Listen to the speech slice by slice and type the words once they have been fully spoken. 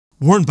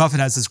Warren Buffett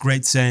has this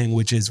great saying,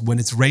 which is when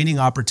it's raining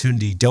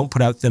opportunity, don't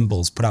put out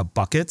thimbles, put out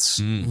buckets.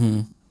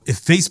 Mm-hmm. If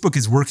Facebook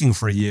is working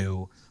for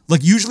you,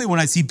 like usually when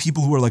I see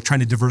people who are like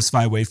trying to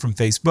diversify away from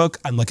Facebook,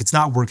 I'm like, it's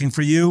not working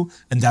for you.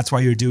 And that's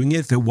why you're doing it.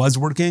 If it was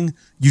working,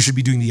 you should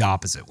be doing the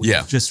opposite.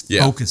 Just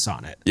focus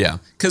on it. Yeah.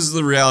 Because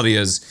the reality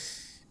is,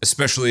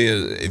 especially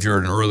if you're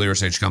an earlier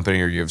stage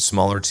company or you have a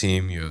smaller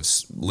team, you have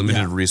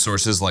limited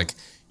resources, like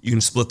you can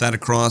split that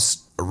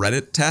across a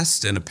Reddit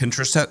test and a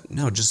Pinterest test.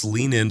 No, just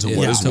lean into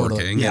what is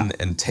working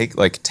and take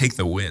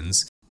the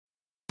wins.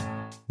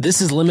 This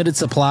is Limited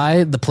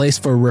Supply, the place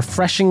for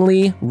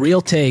refreshingly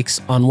real takes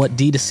on what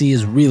D2C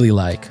is really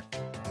like.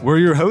 We're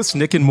your hosts,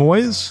 Nick and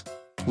Moyes.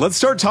 Let's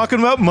start talking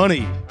about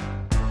money.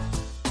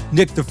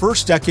 Nick, the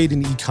first decade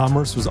in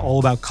e-commerce was all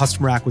about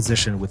customer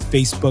acquisition with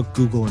Facebook,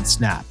 Google, and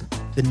Snap.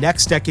 The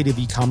next decade of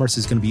e-commerce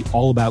is going to be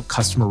all about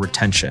customer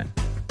retention.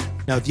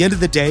 Now, at the end of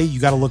the day, you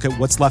got to look at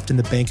what's left in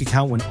the bank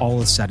account when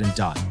all is said and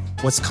done.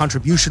 What's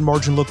contribution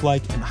margin look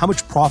like, and how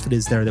much profit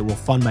is there that will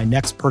fund my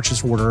next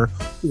purchase order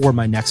or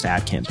my next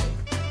ad campaign?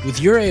 With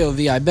your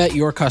AOV, I bet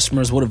your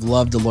customers would have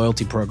loved the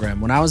loyalty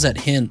program. When I was at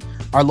Hint,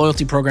 our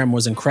loyalty program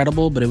was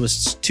incredible, but it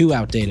was too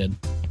outdated.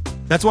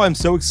 That's why I'm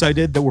so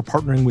excited that we're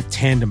partnering with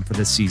Tandem for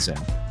this season.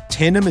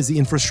 Tandem is the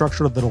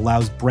infrastructure that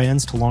allows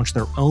brands to launch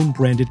their own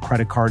branded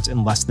credit cards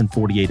in less than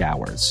 48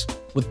 hours.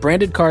 With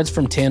branded cards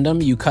from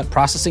Tandem, you cut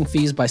processing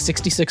fees by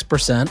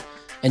 66%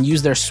 and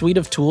use their suite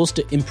of tools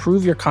to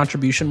improve your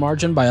contribution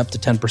margin by up to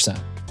 10%.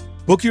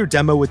 Book your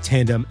demo with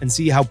Tandem and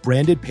see how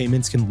branded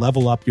payments can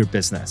level up your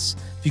business.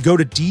 If you go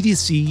to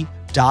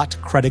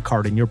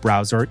ddc.creditcard in your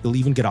browser, you'll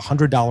even get a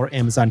 $100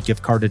 Amazon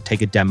gift card to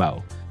take a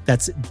demo.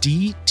 That's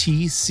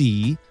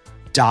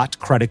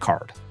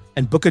DTC.creditcard.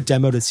 And book a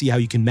demo to see how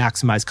you can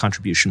maximize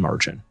contribution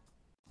margin.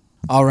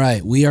 All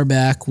right, we are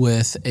back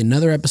with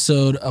another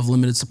episode of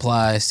Limited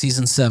Supply,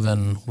 Season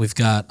 7. We've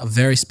got a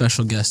very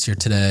special guest here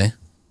today,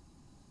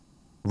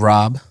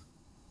 Rob.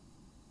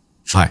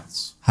 Hi.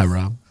 Hi,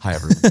 Rob. Hi,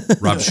 everyone.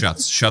 Rob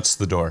Schutz. Schutz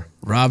the door.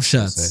 Rob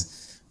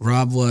Schutz.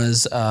 Rob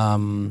was,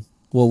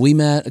 we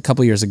met a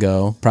couple years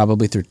ago,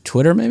 probably through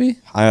Twitter, maybe?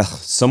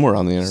 Somewhere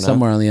on the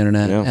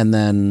internet. Yeah. And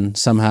then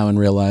somehow in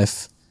real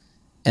life.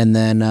 And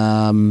then,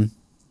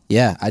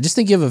 I just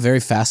think you have a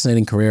very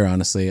fascinating career,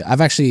 honestly.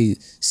 I've actually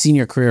seen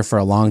your career for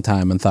a long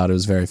time and thought it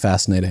was very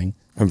fascinating.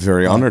 I'm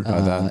very honored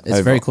by that. It's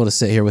very cool to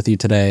sit here with you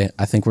today.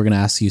 I think we're going to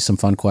ask you some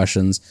fun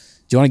questions.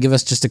 Do you want to give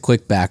us just a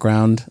quick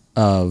background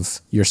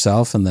of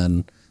yourself and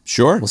then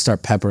we'll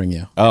start peppering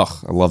you? Oh,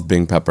 I love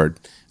being peppered.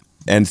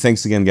 And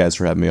thanks again, guys,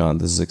 for having me on.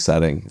 This is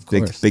exciting.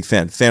 Big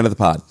fan of the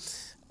pod.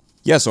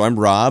 Yeah, so I'm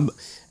Rob.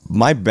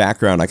 My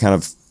background, I kind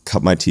of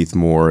cut my teeth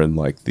more in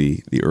like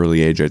the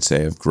early age, I'd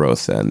say, of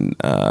growth and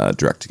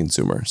direct to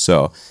consumer.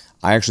 So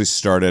I actually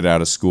started out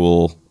of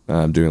school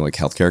doing like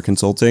healthcare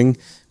consulting.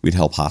 We'd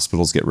help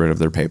hospitals get rid of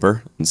their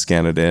paper and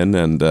scan it in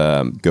and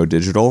go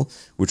digital,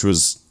 which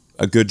was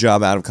a good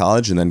job out of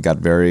college and then got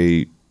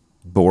very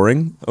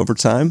boring over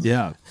time.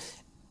 Yeah.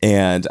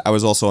 And I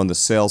was also on the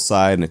sales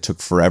side, and it took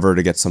forever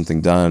to get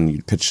something done.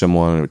 You'd pitch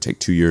someone, it would take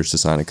 2 years to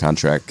sign a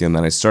contract. And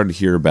then I started to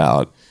hear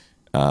about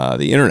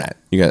the internet.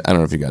 I don't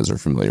know if you guys are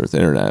familiar with the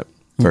internet.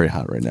 Very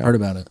hot right now. Heard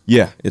about it.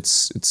 Yeah,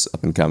 it's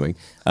up and coming.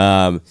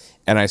 And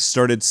I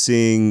started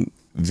seeing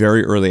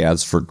very early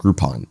ads for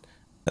Groupon.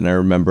 And I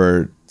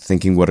remember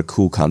thinking what a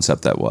cool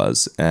concept that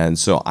was. And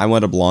so I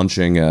wound up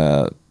launching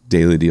a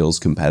Daily Deals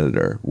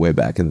competitor way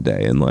back in the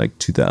day in like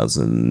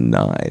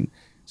 2009.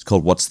 It's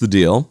called What's the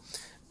Deal?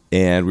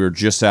 And we were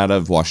just out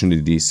of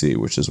Washington, D.C.,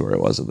 which is where I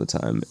was at the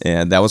time.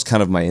 And that was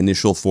kind of my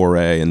initial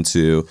foray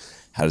into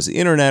how does the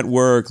internet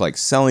work, like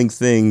selling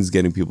things,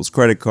 getting people's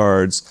credit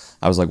cards.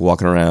 I was like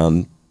walking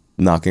around,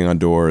 knocking on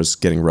doors,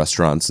 getting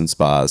restaurants and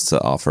spas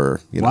to offer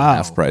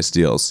half-price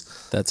deals.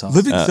 That's awesome.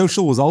 Living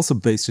Social was also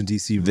based in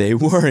D.C. They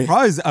were.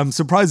 I'm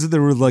surprised that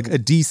there were like a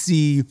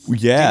D.C.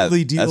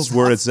 Daily Deals. That's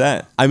where it's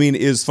at. I mean,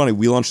 it was funny.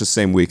 We launched the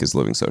same week as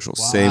Living Social,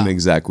 same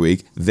exact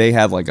week. They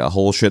had like a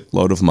whole shit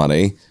load of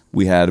money.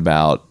 We had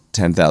about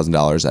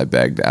 $10,000 I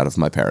begged out of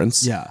my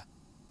parents. Yeah.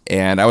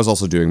 And I was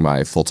also doing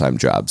my full-time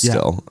job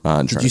still.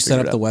 Did you set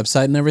up the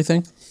website and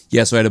everything?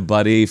 Yeah, so I had a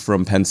buddy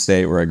from Penn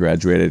State where I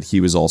graduated.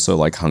 He was also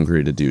like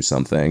hungry to do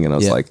something. And I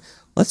was like,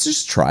 let's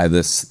just try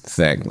this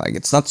thing. Like,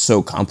 it's not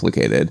so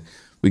complicated.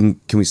 Can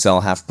we sell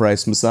a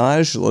half-price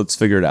massage? Let's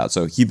figure it out.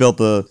 So he built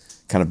the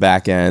kind of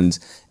back end,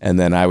 and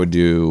then I would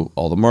do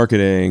all the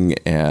marketing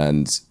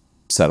and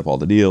set up all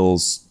the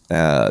deals,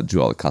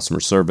 do all the customer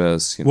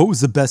service. What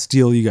was the best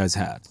deal you guys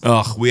had?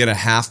 We had a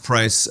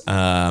half-price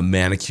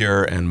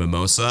manicure and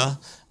mimosa.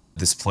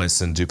 This place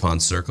in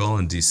DuPont Circle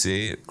in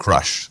D.C.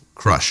 crushed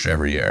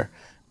every year.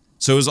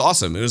 So it was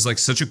awesome. It was like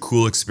such a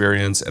cool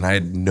experience, and I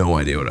had no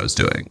idea what I was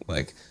doing.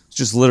 Like,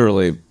 just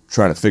literally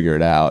trying to figure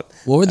it out.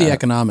 What were the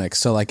economics?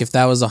 So like if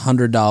that was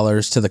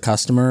 $100 to the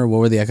customer, what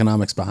were the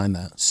economics behind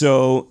that?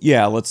 So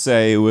yeah, let's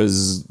say it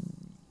was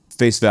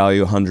face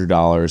value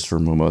 $100 for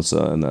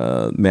mimosa and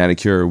a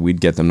manicure.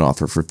 We'd get them an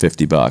offer for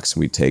 $50 and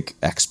we'd take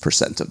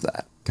X% of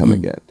that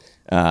coming in.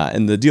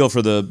 And the deal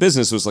for the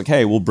business was like,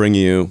 hey, we'll bring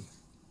you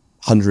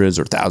hundreds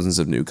or thousands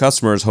of new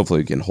customers. Hopefully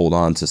you can hold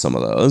on to some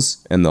of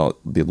those and they'll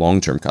be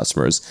long-term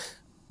customers.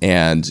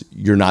 And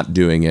you're not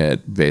doing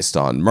it based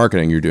on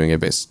marketing. You're doing it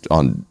based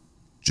on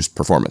just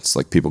performance,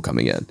 like people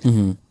coming in.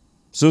 Mm-hmm.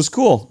 So it was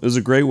cool. It was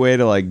a great way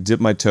to like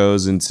dip my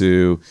toes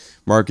into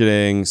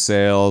marketing,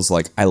 sales.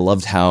 Like I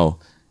loved how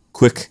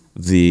quick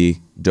the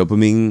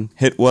dopamine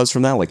hit was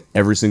from that. Like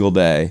every single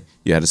day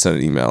you had to send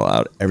an email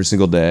out. Every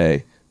single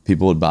day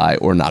people would buy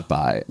or not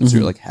buy. So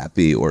you're like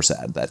happy or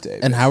sad that day.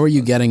 And how are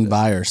you getting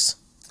buyers?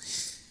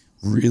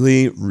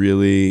 Really,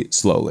 really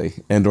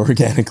slowly and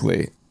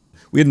organically.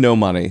 We had no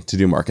money to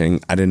do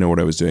marketing. I didn't know what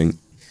I was doing.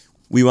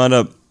 We wound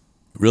up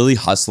really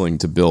hustling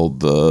to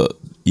build the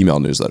email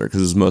newsletter because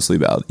it was mostly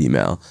about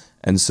email.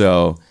 And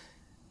so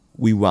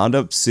we wound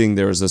up seeing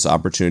there was this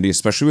opportunity,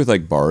 especially with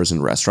like bars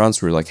and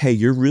restaurants, where we're like, hey,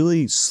 you're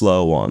really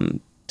slow on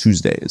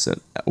Tuesdays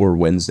or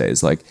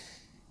Wednesdays. Like,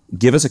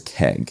 give us a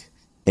keg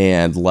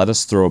and let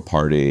us throw a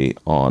party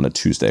on a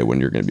Tuesday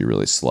when you're going to be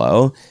really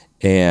slow,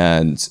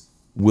 and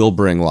we'll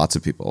bring lots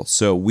of people.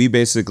 So we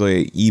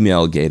basically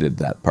email gated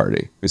that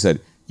party. We said,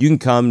 you can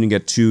come and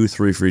get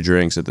 2-3 free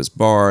drinks at this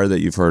bar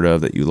that you've heard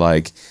of that you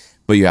like,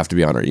 but you have to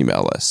be on our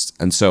email list.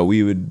 And so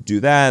we would do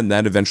that, and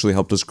that eventually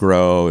helped us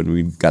grow, and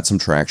we got some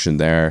traction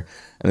there.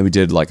 And then we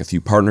did like a few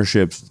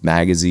partnerships with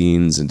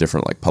magazines and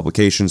different like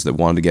publications that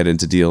wanted to get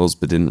into deals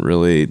but didn't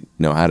really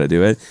know how to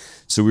do it.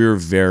 So we were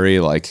very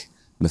like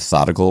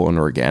methodical and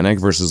organic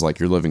versus like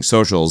your Living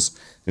Socials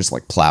just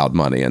like plowed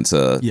money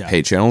into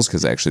paid channels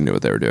because they actually knew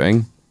what they were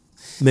doing.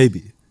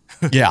 Maybe.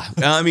 Yeah.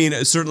 I mean,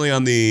 certainly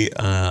on the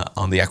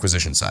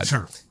acquisition side.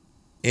 Sure.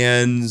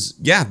 And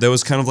yeah, that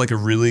was kind of like a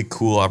really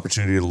cool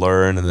opportunity to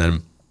learn. And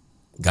then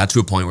got to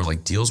a point where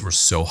like deals were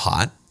so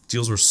hot.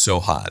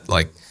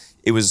 Like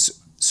it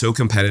was so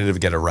competitive to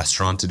get a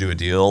restaurant to do a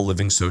deal.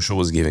 Living Social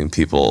was giving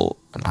people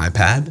an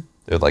iPad.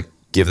 They would like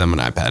give them an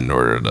iPad in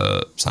order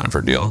to sign up for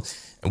a deal.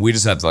 And we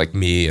just had to, like,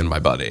 me and my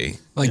buddy.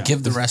 Like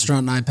give the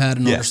restaurant an iPad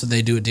in order so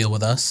they do a deal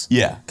with us?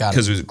 Yeah. Got it.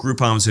 Because it was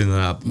Groupon was hitting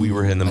them up. We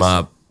were hitting them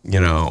up. You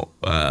know,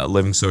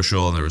 Living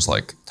Social, and there was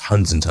like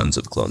tons and tons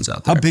of clones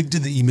out there. How big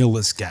did the email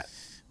list get?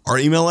 Our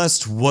email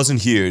list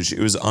wasn't huge. It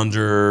was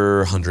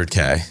under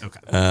 100K.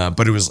 Okay.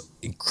 But it was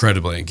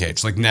incredibly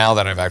engaged. Like now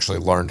that I've actually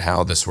learned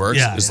how this works,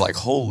 it's like,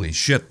 holy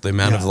shit, the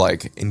amount of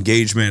like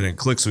engagement and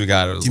clicks we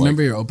got. It was Do you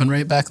remember your open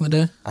rate back in the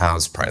day? I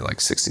was probably like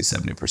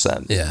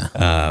 60-70%.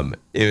 Yeah.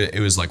 It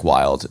was like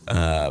wild.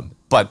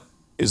 But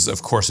is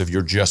of course, if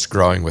you're just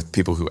growing with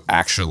people who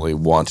actually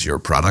want your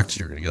product,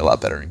 you're going to get a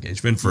lot better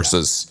engagement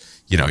versus,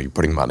 you know, you're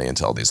putting money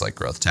into all these like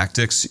growth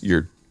tactics.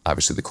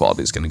 Obviously the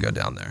quality is going to go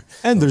down there.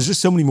 And there's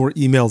just so many more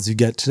emails you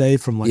get today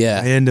from like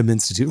random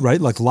institute,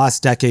 right? Like the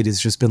last decade has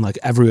just been like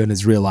everyone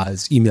has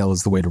realized email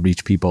is the way to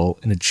reach people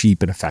in a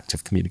cheap and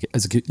effective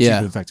communication.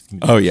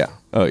 Oh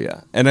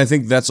yeah. And I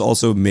think that's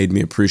also made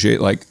me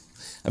appreciate, like,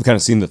 I've kind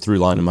of seen the through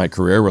line in my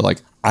career where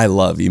like I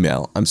love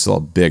email. I'm still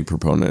a big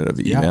proponent of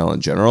email in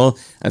general.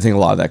 I think a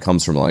lot of that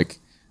comes from like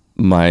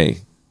my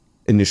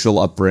initial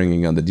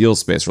upbringing on the deal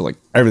space where like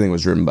everything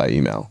was driven by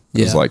email.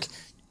 It was like,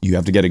 you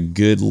have to get a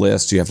good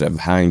list. You have to have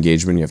high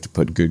engagement. You have to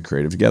put good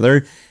creative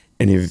together.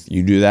 And if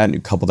you do that and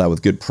you couple that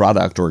with good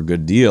product or a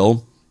good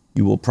deal,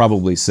 you will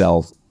probably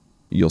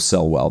you'll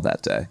sell well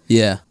that day.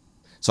 Yeah.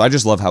 So I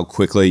just love how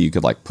quickly you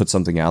could like put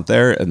something out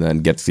there and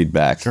then get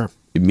feedback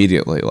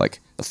immediately. Like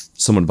if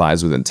someone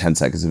buys within 10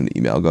 seconds of an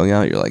email going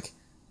out, you're like,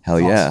 hell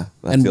yeah.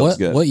 That and feels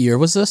good. What year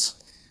was this?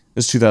 It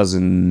was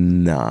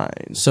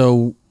 2009.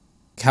 So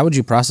how would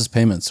you process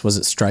payments? Was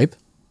it Stripe?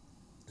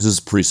 This is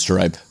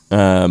pre-Stripe.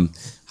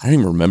 I don't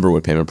even remember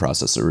what payment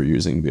processor we were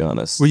using, to be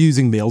honest. Were you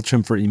using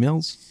MailChimp for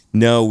emails?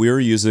 No, we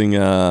were using,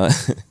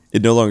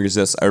 it no longer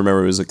exists. I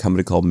remember it was a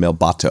company called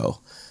Mailbato.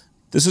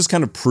 This was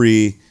kind of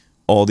pre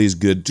all these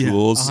good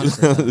tools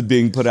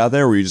being put out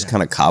there where you just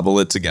kind of cobble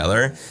it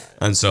together.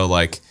 And so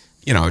like,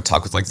 you know, I would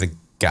talk with like the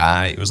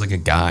guy, it was like a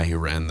guy who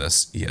ran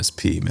this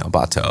ESP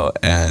Mailbato,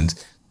 and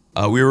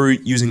we were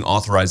using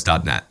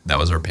authorized.net. That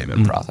was our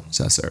payment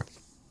processor.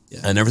 Yeah.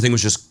 And everything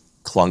was just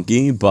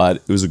clunky, but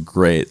it was a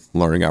great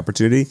learning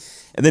opportunity.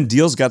 And then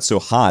deals got so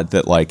hot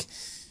that like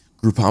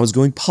Groupon was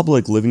going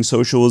public. Living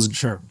Social was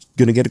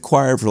going to get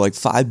acquired for like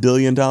 $5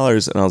 billion.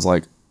 And I was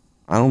like,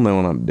 I don't know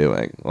what I'm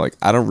doing. Like,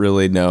 I don't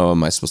really know.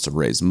 Am I supposed to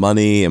raise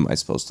money? Am I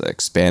supposed to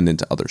expand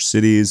into other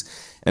cities?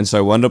 And so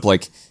I wound up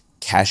like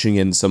cashing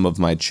in some of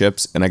my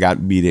chips, and I got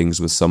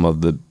meetings with some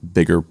of the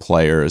bigger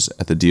players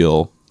at the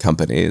deal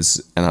companies.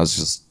 And I was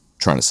just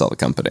trying to sell the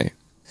company.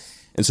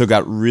 And so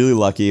got really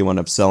lucky. I wound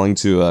up selling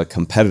to a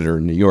competitor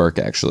in New York,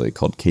 actually,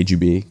 called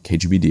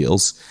KGB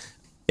Deals.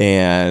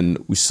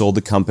 And we sold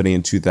the company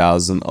in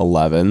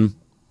 2011.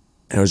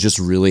 And I was just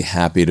really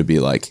happy to be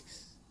like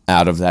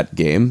out of that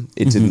game.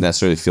 It didn't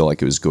necessarily feel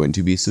like it was going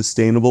to be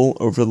sustainable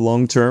over the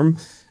long term.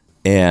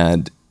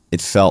 And it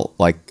felt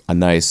like a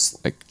nice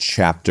like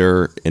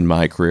chapter in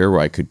my career where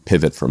I could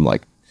pivot from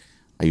like,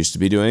 I used to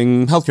be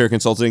doing healthcare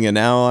consulting and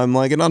now I'm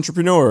like an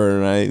entrepreneur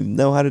and I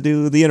know how to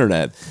do the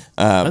internet.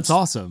 That's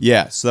awesome.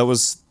 Yeah. So that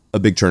was a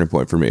big turning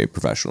point for me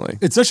professionally.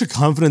 It's such a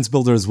confidence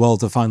builder as well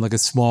to find like a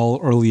small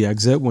early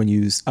exit when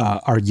you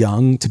are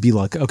young to be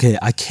like, okay,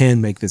 I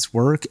can make this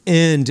work,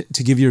 and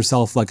to give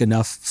yourself like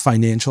enough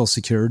financial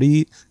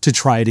security to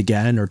try it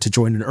again or to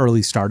join an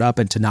early startup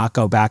and to not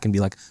go back and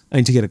be like, I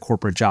need to get a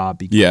corporate job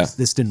because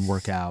this didn't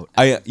work out.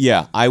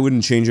 I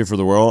wouldn't change it for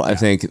the world. I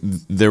think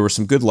there were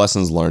some good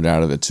lessons learned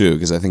out of it too,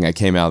 because I think I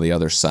came out the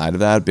other side of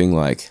that being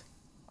like,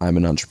 I'm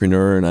an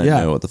entrepreneur and I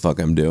know what the fuck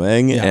I'm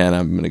doing,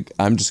 and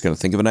I'm just gonna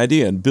think of an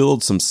idea and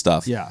build some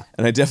stuff. Yeah.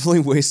 And I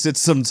definitely wasted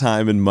some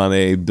time and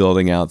money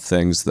building out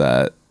things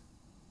that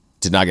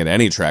did not get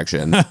any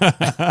traction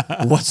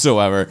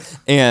whatsoever.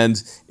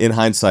 And in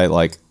hindsight,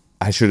 like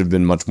I should have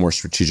been much more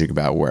strategic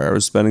about where I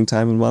was spending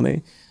time and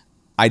money.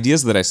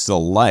 Ideas that I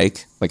still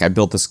like I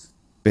built this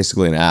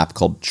basically an app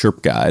called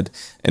Chirp Guide,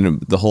 and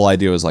the whole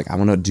idea was like I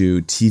want to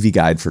do TV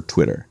guide for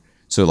Twitter.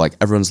 So like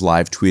everyone's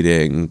live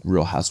tweeting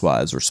Real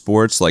Housewives or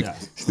sports, like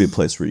should be a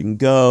place where you can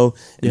go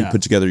and you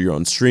put together your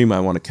own stream. I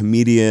want a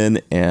comedian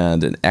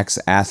and an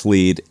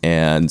ex-athlete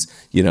and,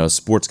 you know,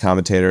 sports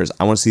commentators.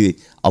 I want to see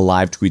a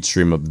live tweet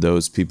stream of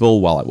those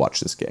people while I watch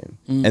this game.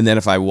 And then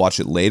if I watch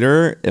it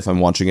later, if I'm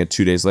watching it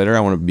 2 days later,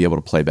 I want to be able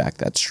to play back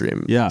that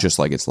stream just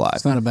like it's live.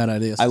 It's not a bad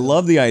idea. I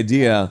love the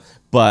idea,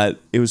 but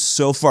it was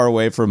so far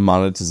away from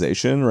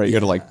monetization, right? You got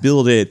to like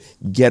build it,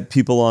 get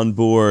people on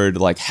board,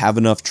 like have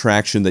enough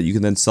traction that you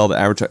can then sell to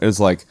advertisers. It was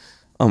like,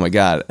 oh my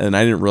God. And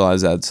I didn't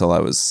realize that until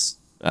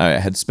I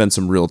had spent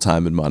some real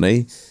time and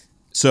money.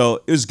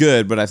 So it was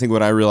good. But I think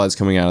what I realized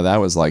coming out of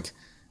that was like,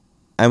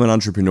 I'm an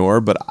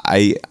entrepreneur, but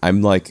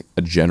I'm like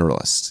a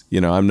generalist. You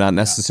know, I'm not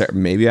necessarily,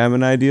 maybe I'm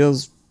an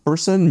ideals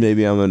person,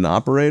 maybe I'm an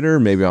operator,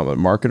 maybe I'm a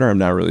marketer. I'm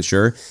not really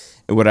sure.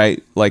 And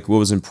what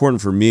was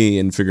important for me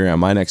in figuring out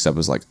my next step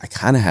was like, I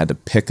kind of had to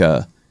pick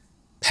a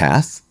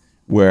path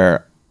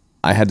where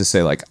I had to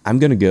say like, I'm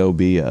going to go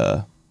be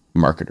a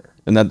marketer.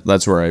 And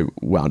that's where I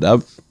wound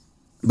up.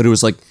 But it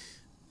was like,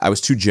 I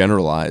was too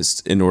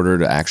generalized in order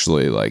to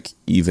actually like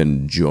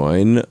even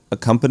join a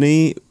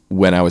company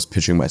when I was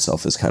pitching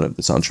myself as kind of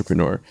this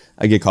entrepreneur.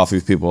 I get coffee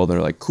with people and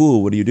they're like,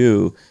 cool, what do you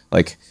do?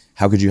 Like,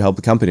 how could you help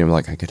the company? I'm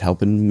like, I could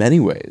help in many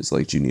ways.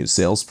 Like, do you need a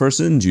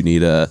salesperson? Do you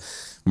need a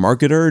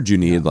marketer? Do you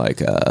need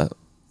like a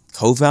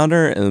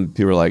co-founder? And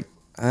people are like,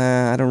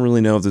 I don't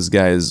really know if this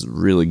guy is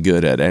really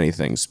good at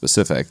anything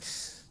specific.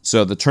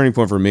 So the turning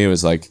point for me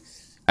was like,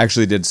 I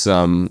actually did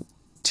some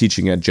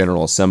teaching at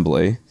General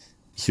Assembly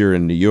here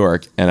in New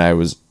York, and I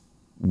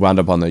wound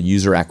up on the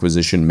user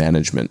acquisition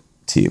management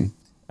team,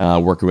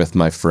 working with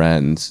my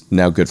friend,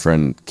 now good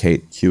friend,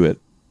 Kate Hewitt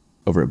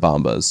over at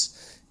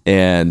Bombas.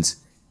 And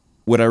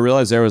what I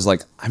realized there was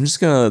like, I'm just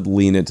going to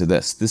lean into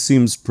this. This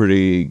seems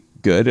pretty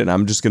good, and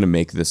I'm just going to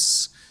make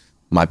this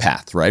my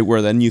path, right?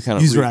 Where then you kind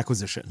of user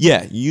acquisition.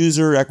 Yeah,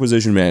 user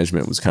acquisition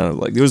management was kind of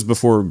like, it was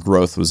before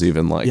growth was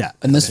even like. Yeah.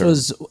 And this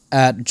was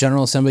at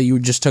General Assembly. You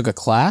just took a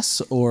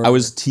class, or I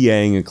was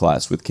TAing a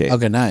class with Kate.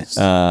 Okay, nice.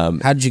 How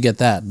did you get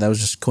that? That was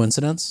just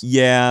coincidence?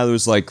 Yeah, there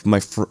was like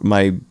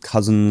my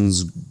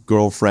cousin's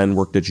girlfriend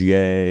worked at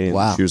GA. And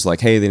Wow. She was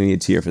like, hey, they need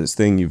a TA for this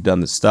thing. You've done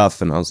this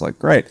stuff. And I was like,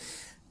 great.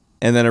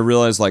 And then I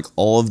realized like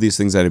all of these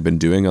things that I'd been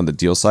doing on the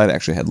deal side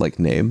actually had like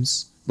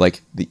names.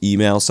 Like the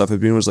email stuff I'd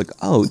been doing was like,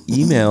 oh,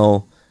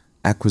 email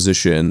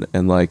acquisition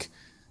and like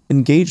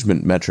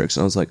engagement metrics.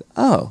 And I was like,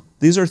 oh,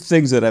 these are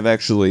things that I've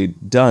actually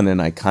done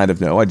and I kind of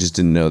know. I just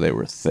didn't know they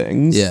were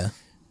things. Yeah.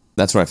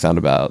 That's what I found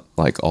about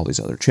like all these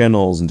other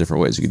channels and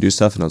different ways you could do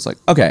stuff. And I was like,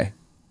 okay,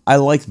 I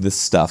like this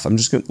stuff. I'm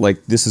just going to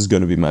like, this is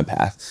going to be my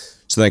path.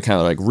 So then I kind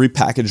of like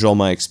repackaged all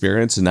my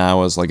experience, and now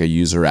I was like a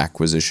user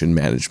acquisition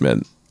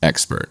management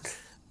expert.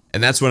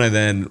 And that's when I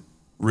then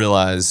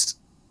realized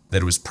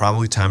that it was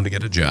probably time to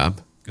get a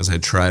job, because I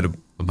had tried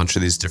a bunch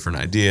of these different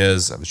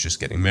ideas. I was just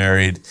getting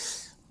married.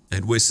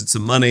 I'd wasted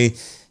some money,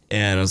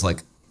 and I was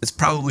like, it's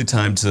probably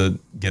time to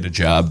get a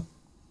job.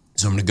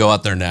 So I'm going to go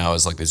out there now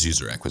as like this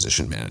user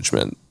acquisition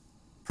management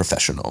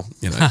professional.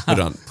 You know,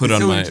 put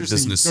on my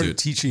business suit.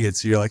 Teaching it,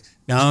 so you're like,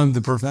 now I'm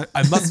the perfect.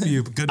 I must be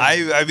a good.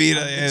 I mean,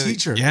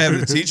 teacher. Yeah,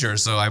 I'm a teacher,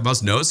 so I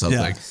must know something.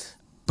 Yeah.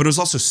 But it was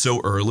also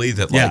so early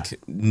that like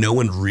no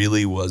one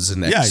really was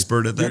an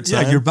expert at that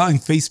time. Yeah, you're buying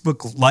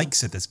Facebook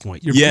likes at this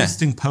point. You're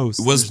posting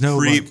posts. It was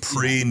There's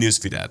pre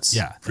newsfeed ads.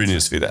 Yeah, pre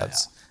newsfeed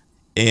ads.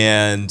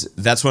 And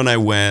that's when I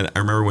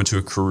remember went to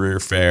a career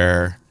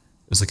fair.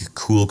 It was like a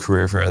cool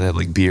career fair. They had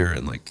like beer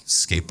and like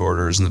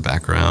skateboarders in the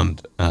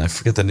background. I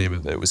forget the name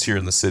of it. It was here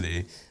in the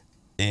city.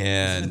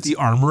 And the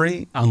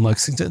Armory on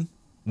Lexington.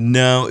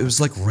 No, it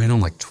was like right on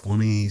like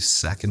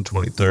 22nd,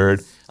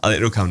 23rd.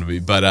 It'll come to me.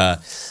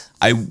 But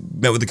I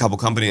met with a couple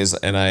companies,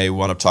 and I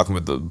wound up talking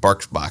with the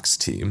BarkBox's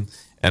team.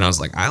 And I was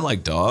like, I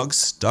like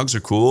dogs. Dogs are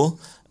cool.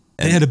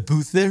 And they had a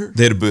booth there?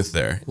 They had a booth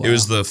there. Wow. It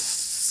was the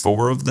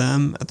 4 of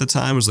them at the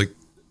time. It was like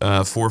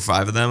 4 or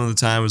 5 of them at the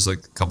time. It was like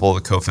a couple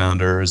of the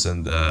co-founders,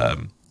 and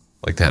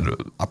like they had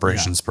an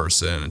operations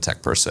person and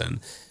tech person.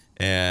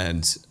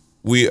 And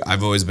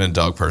I've always been a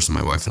dog person.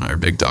 My wife and I are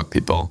big dog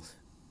people,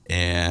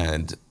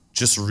 and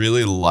just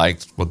really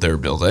liked what they were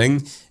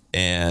building.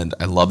 And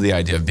I love the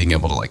idea of being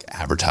able to like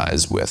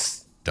advertise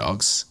with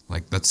dogs.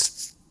 Like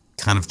that's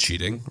kind of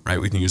cheating, right?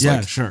 We can use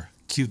sure.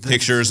 Cute things.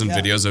 pictures and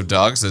videos of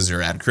dogs as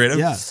your ad creative.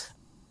 Yeah.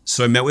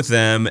 So I met with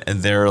them, and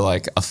they're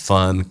like a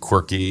fun,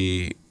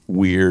 quirky,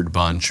 weird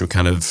bunch who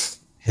kind of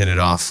hit it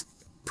off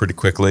pretty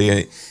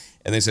quickly.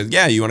 And they said,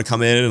 yeah, you want to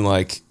come in and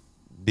like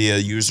be a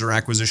user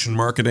acquisition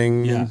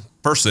marketing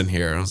person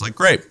here? And I was like,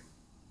 great.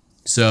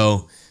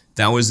 So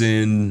that was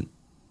in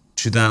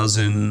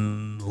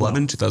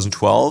 2011,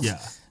 2012. Yeah.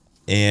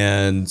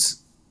 And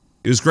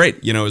it was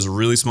great. You know, it was a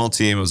really small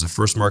team. It was a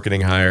first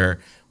marketing hire.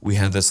 We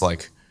had this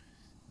like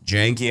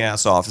janky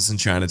ass office in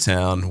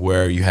Chinatown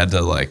where you had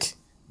to like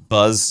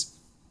buzz.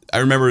 I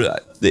remember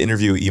the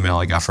interview email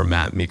I got from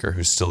Matt Meeker,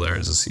 who's still there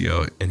as a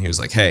CEO. And he was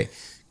like, hey,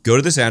 go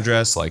to this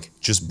address, like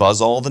just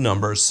buzz all the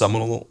numbers.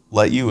 Someone will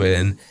let you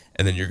in.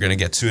 And then you're going to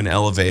get to an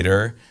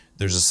elevator.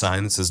 There's a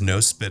sign that says no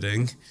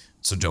spitting.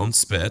 So don't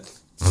spit.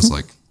 I was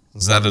like,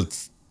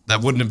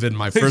 that wouldn't have been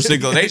my first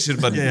inclination,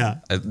 but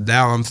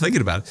now I'm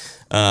thinking about it.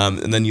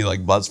 And then you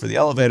like buzz for the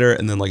elevator,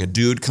 and then like a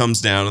dude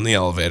comes down on the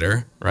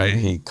elevator, right?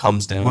 He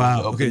comes down,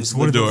 opens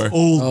the door.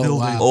 Old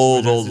building.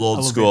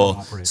 Old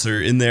school. So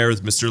you're in there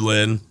with Mr.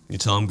 Lin. You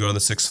tell him go on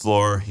the 6th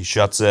floor. He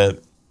shuts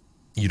it.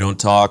 You don't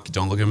talk. You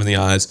don't look him in the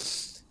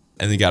eyes.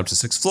 And then you got up to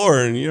 6th floor,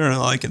 and you're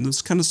like in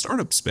this kind of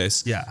startup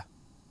space. Yeah.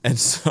 And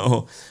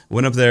so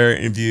went up there,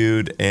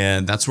 interviewed,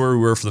 and that's where we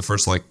were for the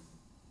first like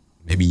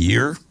maybe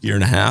year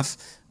and a half.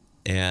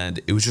 And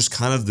it was just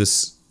kind of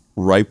this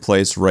right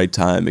place, right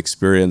time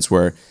experience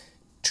where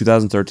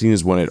 2013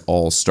 is when it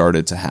all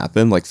started to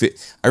happen. Like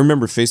I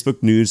remember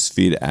Facebook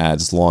newsfeed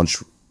ads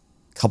launched a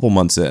couple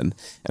months in,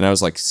 and I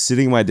was like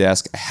sitting at my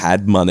desk. I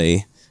had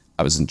money.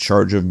 I was in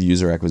charge of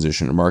user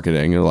acquisition and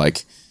marketing, and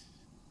like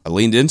I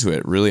leaned into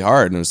it really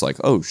hard, and it was like,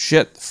 oh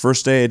shit! The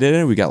first day I did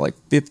it, we got like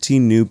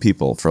 15 new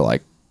people for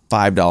like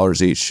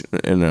 $5 each,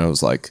 and I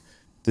was like,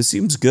 this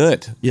seems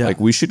good. Yeah. Like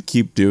we should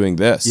keep doing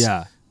this.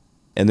 Yeah.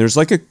 And there's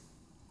like a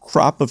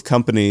crop of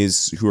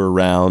companies who are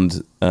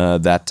around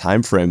that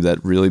time frame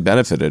that really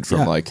benefited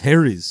from like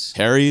Harry's,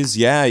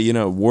 you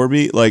know,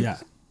 Warby, like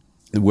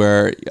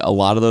where a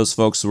lot of those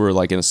folks were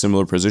like in a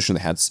similar position.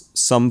 They had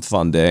some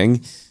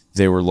funding,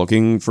 they were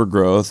looking for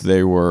growth,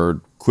 they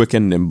were quick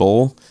and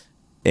nimble,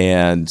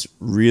 and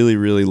really,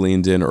 really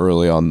leaned in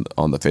early on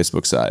the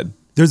Facebook side.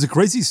 There's a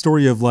crazy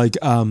story of like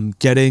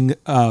getting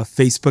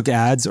Facebook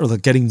ads or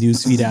like getting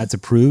newsfeed ads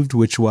approved,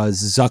 which was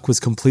Zuck was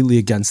completely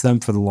against them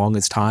for the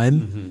longest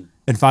time. Mm-hmm.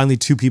 And finally,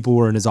 2 people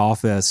were in his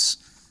office,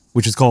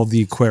 which is called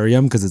the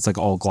aquarium because it's like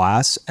all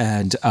glass.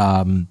 And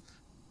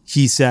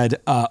he said,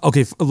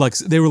 okay, like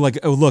they were like,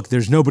 oh, look,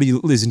 there's nobody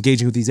who's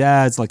engaging with these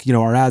ads. Like, you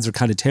know, our ads are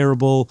kind of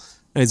terrible.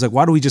 And he's like,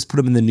 why don't we just put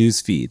them in the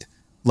newsfeed?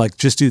 Like,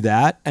 just do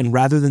that. And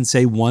rather than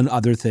say one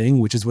other thing,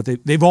 which is what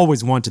they've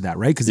always wanted that,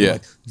 right? Because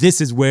like,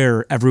 this is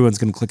where everyone's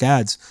going to click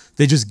ads.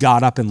 They just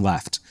got up and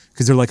left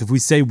because they're like, if we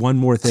say one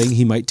more thing,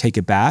 he might take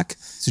it back.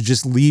 So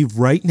just leave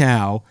right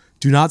now.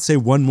 Do not say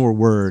one more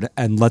word,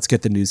 and let's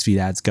get the newsfeed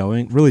ads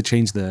going. Really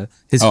change the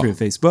history of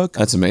Facebook.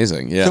 That's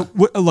amazing. Yeah.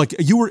 So, like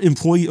you were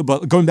employee,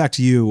 but going back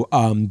to you,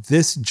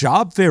 this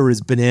job fair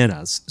is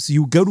bananas. So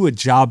you go to a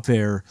job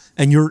fair,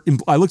 and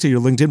I looked at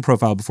your LinkedIn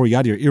profile before you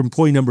got here. You're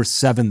employee number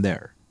 7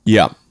 there.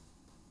 Yeah.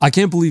 I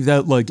can't believe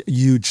that like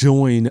you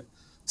join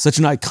such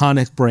an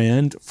iconic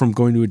brand from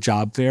going to a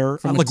job fair.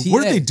 Like,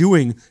 what are they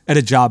doing at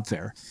a job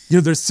fair? You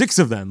know, there's 6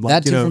 of them.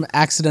 Like, that too, from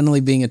accidentally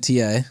being a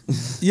TA.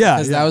 Yeah.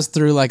 Because that was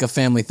through like a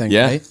family thing,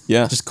 right?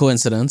 Yeah. Just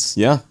coincidence.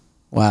 Yeah.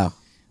 Wow.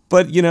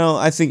 But, you know,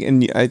 I think,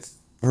 and I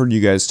heard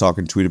you guys talk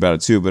and tweet about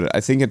it too, but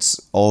I think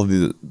it's all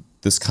of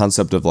this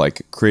concept of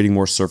like creating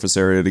more surface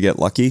area to get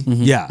lucky.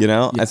 Mm-hmm. Yeah. You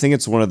know, I think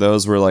it's one of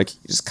those where like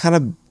you just kind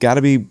of got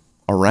to be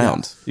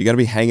around. You got to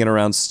be hanging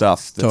around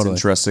stuff that's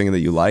interesting and that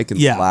you like, and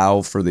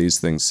allow for these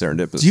things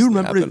serendipitous. Do you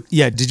remember?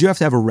 Yeah. Did you have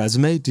to have a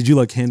resume? Did you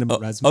like hand him a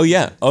resume?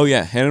 Oh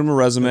yeah. Hand him a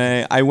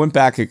resume. I went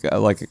back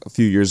like a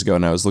few years ago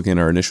and I was looking at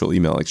our initial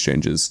email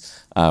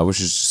exchanges,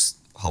 which is just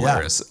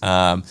hilarious.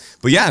 But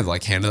yeah,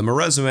 like handed them a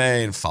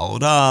resume and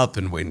followed up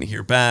and waiting to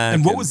hear back.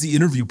 And what was the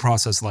interview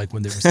process like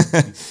when they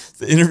were?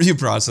 The interview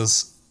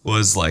process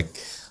was like,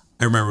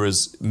 I remember it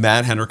was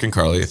Matt, Henrik, and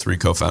Carly, 3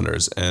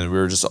 co-founders, and we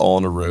were just all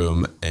in a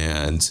room,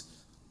 and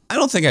I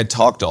don't think I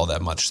talked all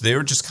that much. They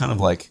were just kind of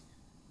like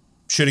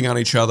shitting on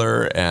each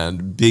other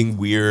and being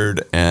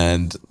weird,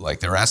 and like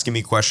they were asking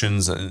me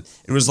questions, and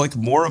it was like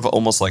more of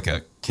almost like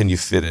a can you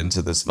fit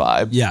into this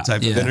vibe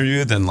type of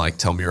interview than like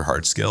tell me your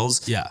hard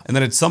skills. Yeah. And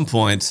then at some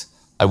point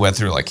I went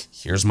through like,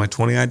 here's my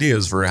 20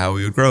 ideas for how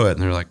we would grow it,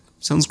 and they're like,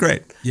 sounds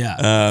great.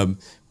 Yeah.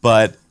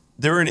 But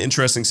they were in an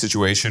interesting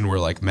situation where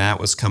like Matt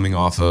was coming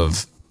off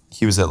of,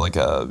 he was at like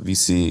a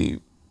VC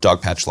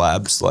Dogpatch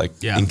Labs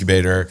like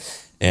incubator.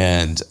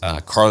 And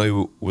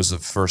Carly was the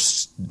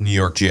first New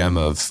York GM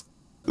of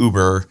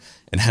Uber,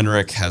 and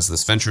Henrik has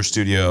this venture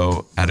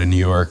studio out of New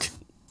York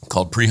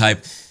called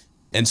Prehype.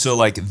 And so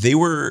like they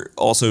were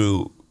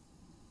also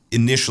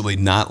initially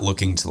not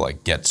looking to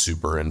like get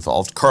super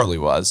involved. Carly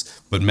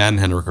was, but Matt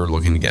and Henrik are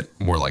looking to get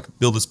more like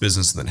build this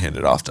business and then hand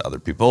it off to other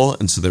people.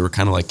 And so they were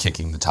kind of like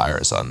kicking the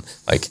tires on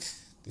like,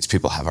 these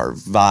people have our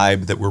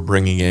vibe that we're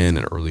bringing in,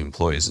 and early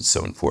employees, it's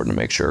so important to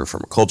make sure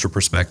from a culture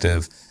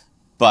perspective.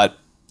 But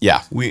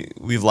yeah,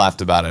 we've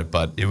laughed about it,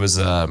 but it was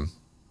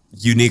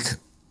unique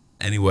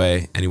any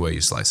way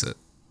you slice it.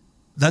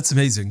 That's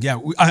amazing. Yeah,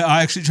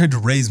 I actually tried to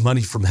raise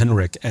money from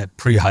Henrik at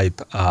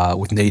pre-hype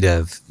with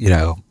Native,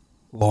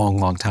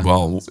 long time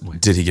ago. Well,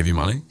 did he give you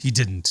money? He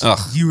didn't. Ugh.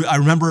 I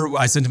remember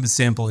I sent him a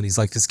sample and he's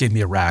like, this gave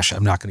me a rash.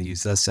 I'm not going to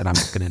use this and I'm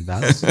not going to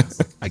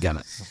invest. I get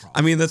it. No problem.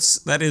 I mean,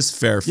 that is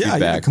fair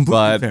feedback, yeah,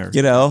 completely but fair.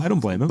 I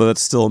don't blame him. But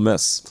that's still a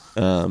miss.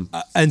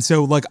 And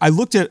so I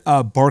looked at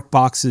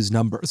BarkBox's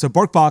number. So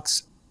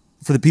BarkBox,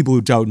 for the people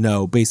who don't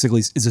know,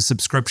 basically is a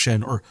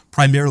subscription, or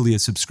primarily a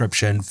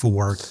subscription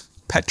for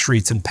pet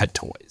treats and pet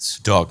toys.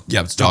 Dog.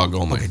 Yeah, it's dog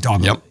only. Okay,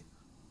 dog yep. only.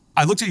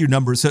 I looked at your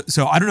numbers.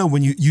 So I don't know,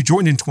 when you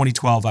joined in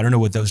 2012, I don't know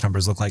what those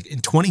numbers look like. In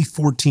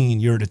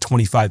 2014, you're at a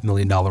 $25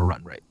 million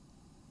run rate.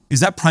 Is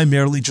that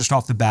primarily just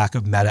off the back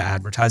of Meta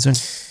advertising?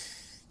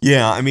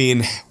 Yeah, I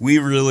mean, we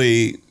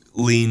really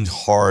leaned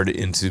hard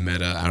into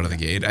Meta out of the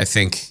gate. I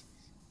think,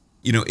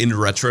 in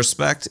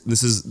retrospect,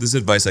 this is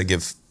advice I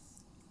give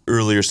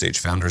earlier stage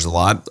founders a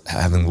lot,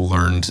 having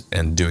learned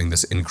and doing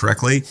this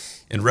incorrectly.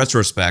 In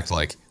retrospect,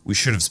 we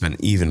should have spent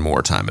even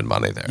more time and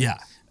money there. Yeah.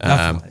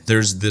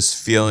 There's this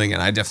feeling,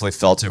 and I definitely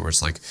felt it, where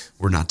it's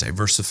we're not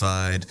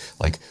diversified.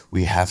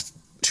 We have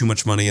too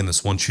much money in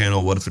this one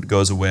channel. What if it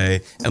goes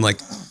away? And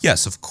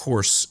yes, of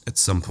course, at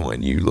some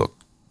point you look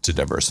to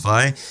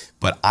diversify.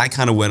 But I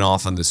kind of went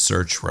off on this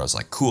search where I was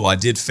like, cool, I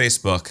did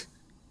Facebook.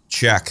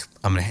 Check.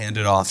 I'm going to hand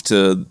it off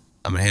to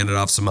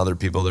some other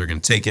people that are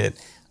going to take it.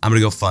 I'm going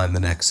to go find the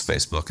next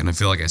Facebook. And I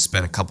feel like I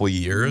spent a couple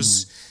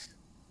years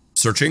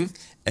searching,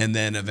 and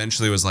then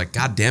eventually was like,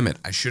 God damn it,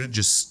 I should have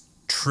just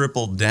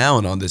tripled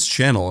down on this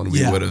channel, and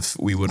we would have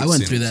I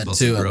went through that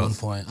too at one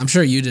point. I'm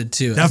sure you did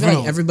too. Definitely. I feel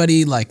like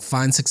everybody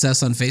finds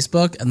success on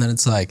Facebook, and then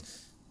it's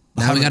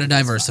now we got to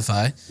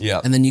diversify.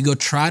 Yeah. And then you go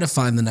try to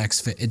find the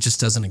next it just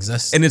doesn't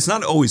exist. And it's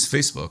not always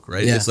Facebook,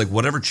 right? Yeah. It's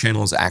whatever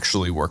channel is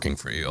actually working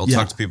for you. I'll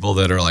talk to people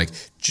that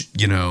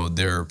are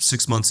they're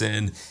 6 months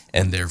in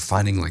and they're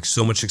finding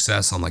so much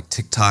success on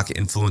TikTok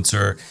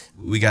influencer.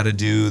 We got to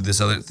do this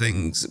other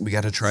things. We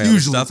got to try other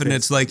stuff. And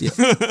it's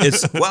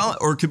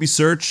or it could be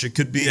search. It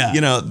could be,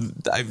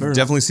 I've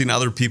definitely seen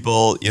other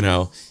people,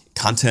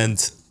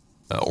 content,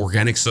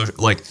 organic social,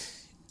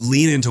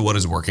 lean into what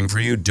is working for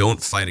you.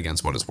 Don't fight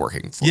against what is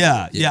working for you.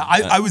 Yeah.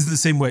 I was the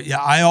same way.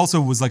 Yeah, I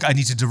also was I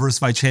need to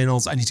diversify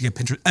channels. I need to get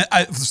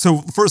Pinterest. So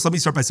first, let me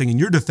start by saying, in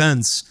your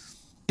defense,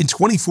 in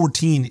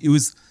 2014,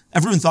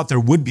 everyone thought there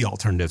would be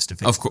alternatives to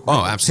Facebook. Of course.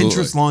 Oh,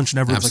 absolutely. Pinterest launched and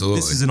everyone's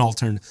this is an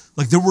alternative.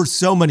 There were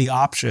so many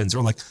options,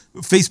 or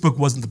Facebook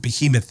wasn't the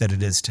behemoth that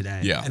it is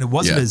today. Yeah. And it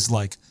wasn't as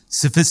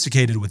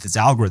sophisticated with its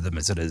algorithm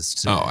as it is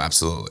today. Oh,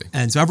 absolutely.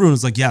 And so everyone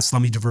was yes,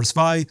 let me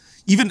diversify.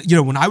 Even,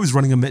 when I was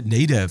running a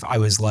Native, I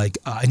was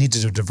I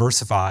needed to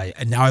diversify.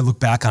 And now I look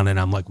back on it and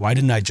I'm why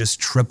didn't I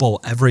just triple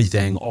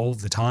everything all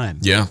the time?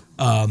 Yeah.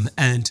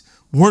 And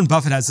Warren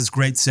Buffett has this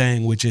great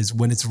saying, which is,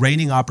 when it's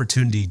raining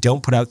opportunity,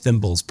 don't put out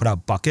thimbles, put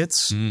out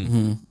buckets.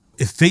 Mm-hmm.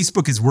 If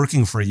Facebook is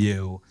working for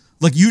you,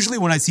 usually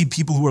when I see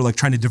people who are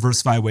trying to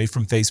diversify away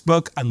from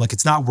Facebook, I'm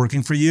it's not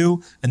working for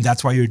you, and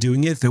that's why you're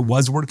doing it. If it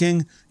was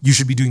working, you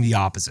should be doing the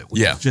opposite.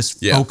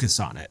 Just focus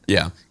on it.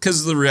 Yeah.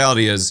 Because the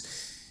reality is,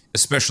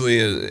 especially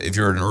if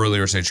you're an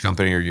earlier stage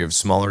company or you have a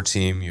smaller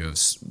team, you have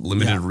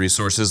limited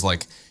resources,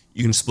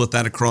 you can split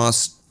that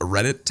across a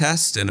Reddit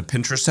test and a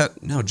Pinterest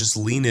test. No, just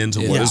lean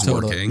into what is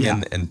working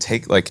and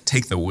take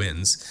the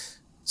wins.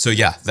 So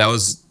yeah, that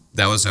was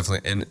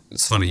definitely, and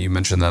it's funny you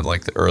mentioned that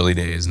the early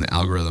days and the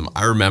algorithm.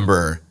 I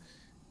remember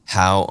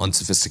how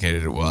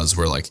unsophisticated it was,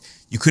 where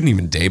you couldn't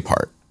even day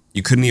part.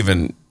 You couldn't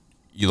even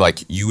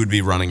you would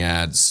be running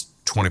ads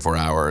 24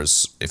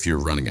 hours if you're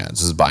running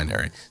ads. This is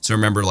binary. So I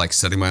remember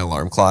setting my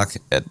alarm clock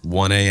at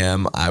 1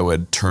 a.m. I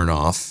would turn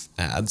off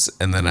ads,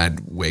 and then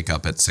I'd wake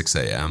up at 6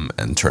 a.m.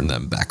 and turn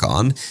them back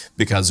on,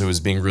 because it was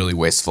being really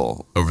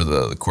wasteful over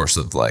the course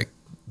of the night.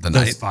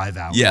 Those 5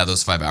 hours. Yeah,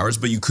 those 5 hours,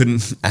 but you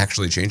couldn't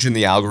actually change it. And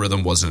the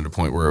algorithm wasn't at a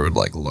point where it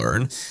would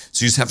learn.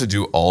 So you just have to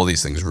do all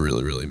these things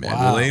really, really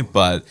manually. Wow.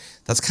 But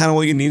that's kind of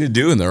what you need to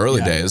do in the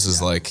early days.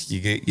 Is you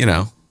get,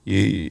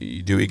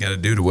 you do what you got to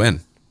do to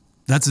win.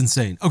 That's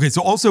insane. Okay,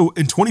 so also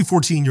in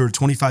 2014, you're a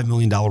 $25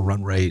 million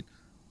run rate.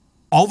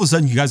 All of a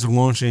sudden, you guys are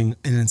launching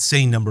an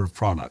insane number of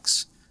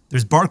products.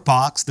 There's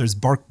BarkBox, there's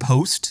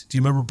BarkPost. Do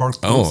you remember BarkPost?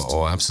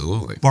 Oh,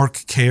 absolutely.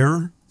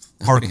 BarkCare,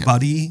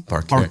 BarkBuddy,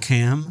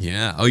 BarkCam.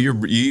 Yeah. Oh,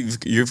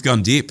 you've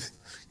gone deep.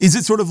 Is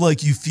it sort of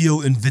you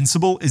feel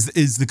invincible?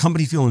 Is the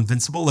company feel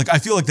invincible? I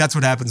feel that's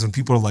what happens when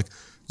people are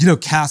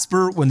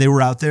Casper, when they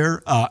were out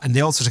there, and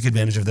they also took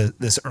advantage of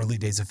this early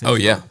days of Facebook. Oh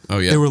yeah.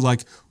 They were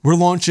we're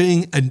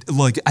launching, and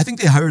I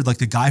think they hired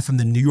the guy from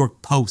the New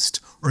York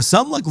Post or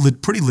some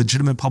pretty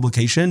legitimate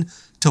publication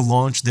to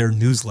launch their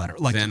newsletter,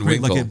 Van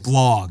Winkle. a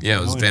blog. Yeah,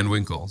 it was Van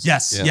Winkle.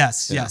 Yes,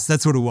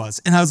 that's what it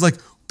was. And I was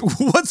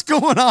what's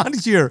going on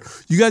here?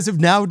 You guys have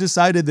now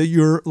decided that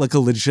you're like a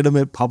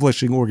legitimate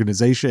publishing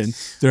organization.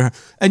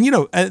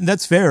 And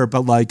that's fair,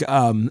 but like,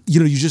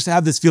 you just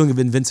have this feeling of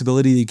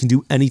invincibility that you can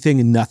do anything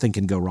and nothing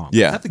can go wrong.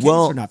 Yeah. Is that the case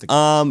or not the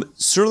case?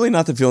 Certainly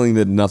not the feeling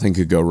that nothing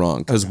could go wrong.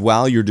 Because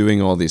while you're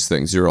doing all these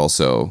things, you're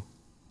also,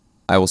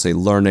 I will say,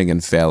 learning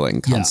and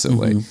failing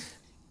constantly. Mm-hmm.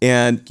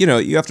 And,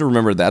 you have to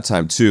remember at that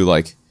time too,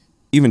 like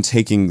even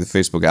taking the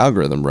Facebook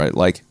algorithm, right?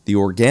 Like the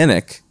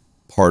organic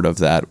part of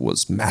that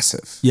was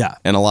massive. Yeah.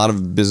 And a lot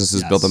of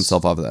businesses built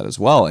themselves off of that as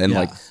well. And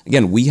like,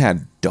 again, we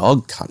had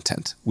dog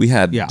content. We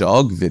had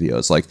dog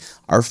videos. Like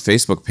our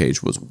Facebook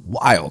page was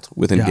wild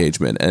with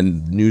engagement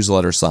and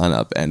newsletter sign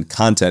up and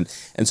content.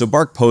 And so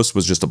Bark Post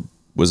was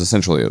was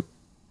essentially a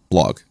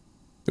blog.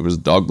 It was a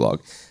dog blog.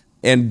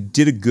 And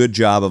did a good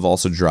job of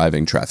also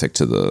driving traffic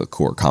to the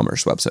core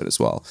commerce website as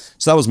well.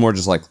 So that was more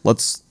just like,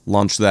 let's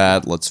launch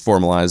that. Let's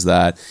formalize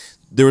that.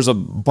 There was a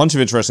bunch of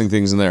interesting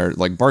things in there.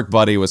 Like Bark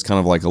Buddy was kind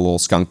of like a little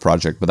skunk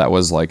project, but that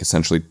was like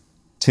essentially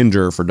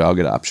Tinder for dog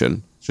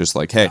adoption. It's just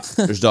like, hey,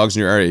 there's dogs in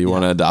your area. You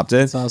want to adopt it?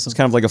 That's awesome. It's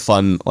kind of like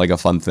a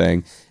fun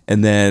thing.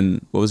 And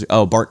then what was it?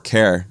 Oh, Bark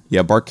Care.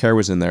 Yeah, Bark Care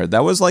was in there.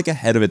 That was like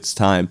ahead of its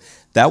time.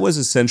 That was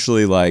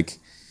essentially like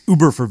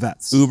Uber for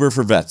vets.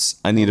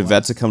 I need a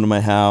vet to come to my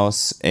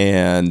house,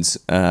 and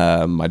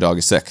my dog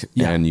is sick,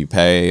 and you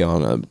pay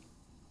on a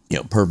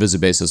per visit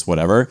basis,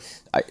 whatever.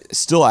 I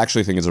still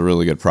actually think it's a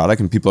really good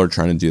product, and people are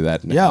trying to do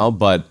that now.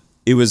 But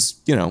it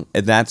was,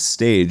 at that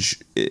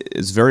stage,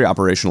 it's very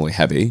operationally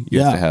heavy.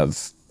 You have to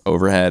have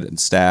overhead and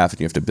staff,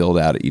 and you have to build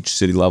out at each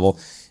city level.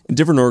 And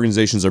different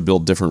organizations are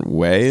built different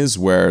ways.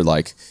 Where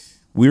like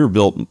we were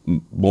built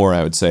more,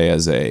 I would say,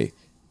 as a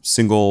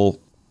single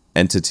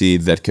entity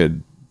that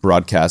could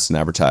broadcast and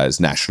advertise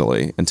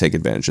nationally and take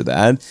advantage of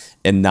that,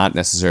 and not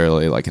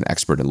necessarily like an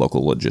expert in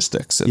local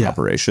logistics and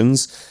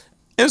operations.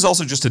 It was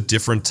also just a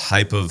different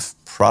type of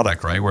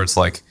product, right? Where it's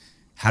like,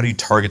 how do you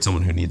target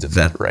someone who needs a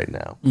vet right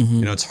now?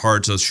 It's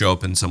hard to show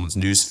up in someone's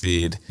news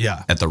feed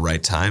at the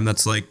right time.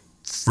 That's like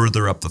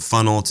further up the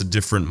funnel. It's a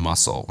different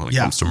muscle when it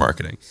comes to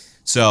marketing.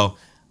 So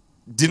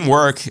didn't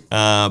work,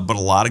 but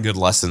a lot of good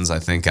lessons, I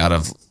think, out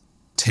of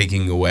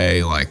taking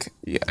away, like,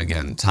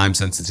 again, time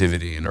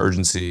sensitivity and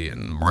urgency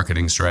and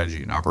marketing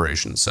strategy and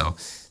operations. So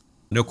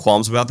no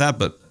qualms about that,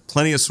 but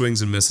plenty of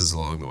swings and misses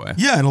along the way.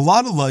 Yeah, and a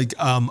lot of like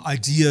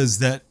ideas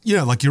that,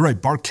 like you're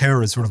right, Bark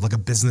Care is sort of like a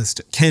business,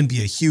 can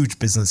be a huge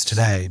business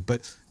today,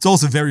 but it's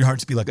also very hard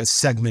to be like a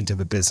segment of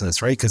a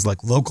business, right? Because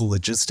like local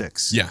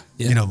logistics,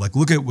 like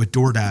look at what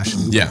DoorDash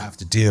and Uber have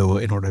to do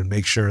in order to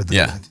make sure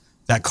that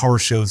that car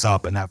shows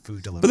up and that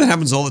food delivered. But that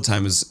happens all the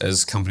time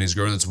as companies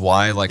grow, and that's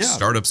why like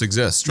startups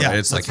exist, right?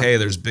 It's like, hey,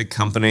 there's a big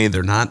company,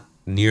 they're not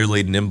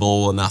nearly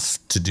nimble enough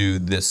to do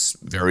this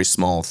very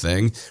small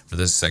thing for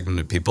this segment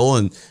of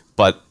people,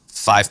 but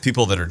 5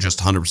 people that are just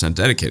 100%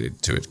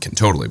 dedicated to it can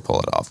totally pull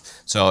it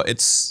off. So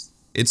it's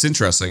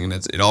interesting, and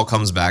it all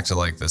comes back to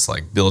like this,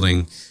 like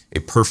building a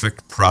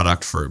perfect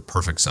product for a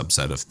perfect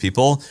subset of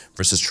people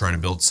versus trying to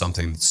build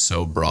something that's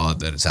so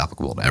broad that it's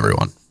applicable to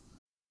everyone.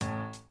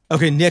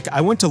 Okay, Nick,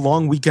 I went to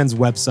Long Weekend's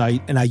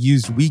website and I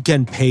used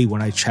Weekend Pay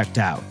when I checked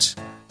out.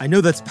 I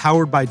know that's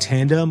powered by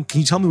Tandem. Can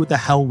you tell me what the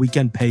hell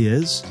Weekend Pay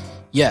is?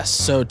 Yes,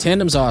 so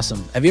Tandem's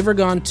awesome. Have you ever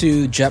gone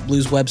to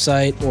JetBlue's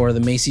website or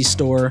the Macy's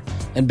store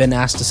and been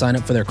asked to sign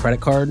up for their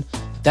credit card?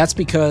 That's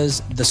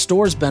because the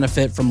stores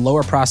benefit from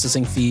lower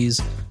processing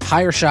fees,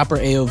 higher shopper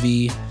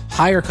AOV,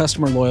 higher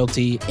customer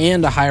loyalty,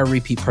 and a higher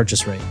repeat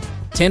purchase rate.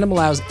 Tandem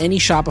allows any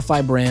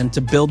Shopify brand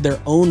to build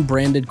their own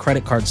branded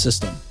credit card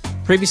system.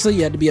 Previously,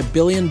 you had to be $1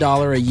 billion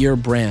a year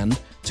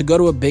brand to go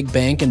to a big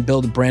bank and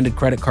build a branded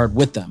credit card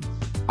with them.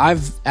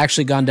 I've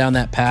actually gone down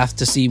that path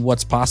to see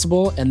what's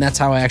possible, and that's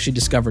how I actually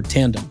discovered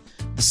Tandem.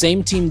 The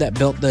same team that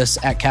built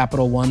this at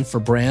Capital One for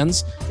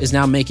brands is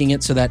now making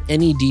it so that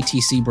any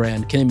DTC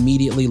brand can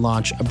immediately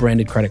launch a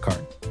branded credit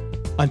card.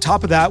 On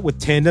top of that, with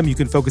Tandem, you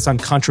can focus on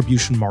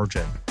contribution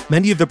margin.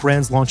 Many of the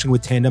brands launching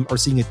with Tandem are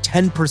seeing a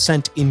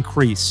 10%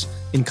 increase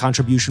in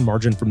contribution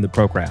margin from the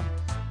program.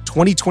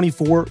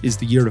 2024 is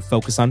the year to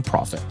focus on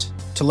profit.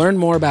 To learn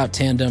more about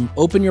Tandem,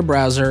 open your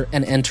browser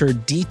and enter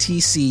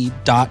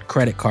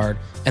dtc.creditcard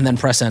and then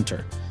press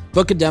enter.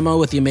 Book a demo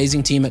with the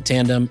amazing team at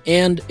Tandem,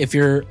 and if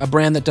you're a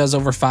brand that does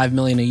over $5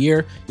 million a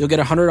year, you'll get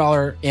a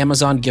 $100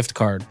 Amazon gift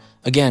card.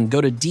 Again,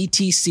 go to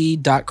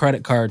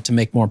dtc.creditcard to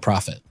make more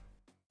profit.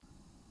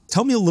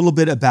 Tell me a little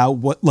bit about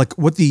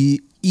what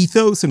the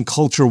ethos and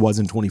culture was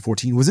in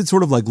 2014. Was it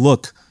sort of like,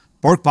 look,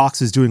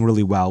 BarkBox is doing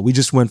really well. We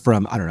just went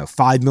from,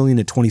 $5 million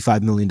to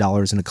 $25 million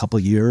in a couple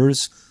of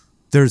years.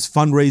 There's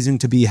fundraising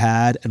to be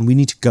had, and we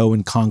need to go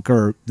and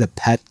conquer the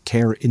pet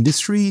care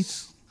industry.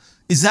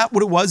 Is that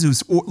what it was? It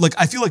was like,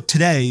 I feel like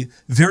today,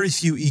 very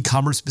few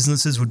e-commerce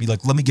businesses would be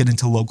like, let me get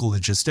into local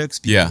logistics.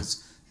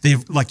 Because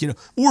they've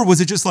or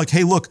was it just like,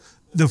 hey, look,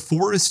 the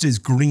forest is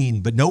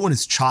green, but no one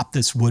has chopped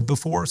this wood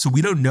before, so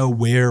we don't know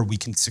where we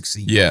can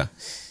succeed. Yeah.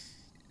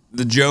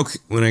 The joke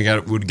when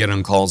would get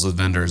on calls with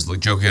vendors, the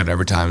joke I got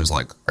every time is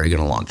like, are you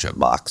going to launch a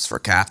box for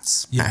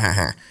cats?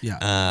 Yeah.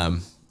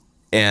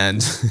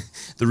 And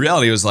the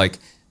reality was like,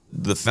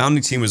 the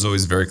founding team was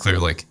always very clear,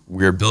 like,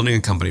 we're building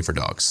a company for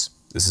dogs.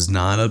 This is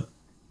not a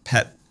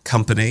pet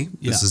company.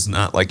 This is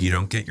not like you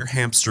don't get your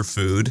hamster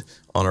food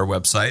on our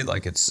website.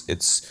 Like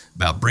it's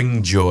about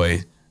bringing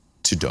joy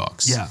to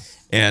dogs. Yeah.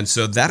 And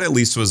so that at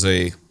least was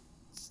a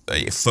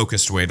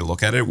focused way to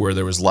look at it, where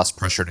there was less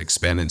pressure to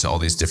expand into all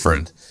these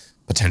different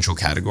potential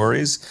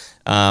categories.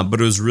 But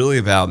it was really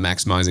about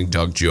maximizing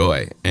dog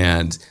joy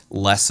and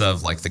less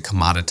of like the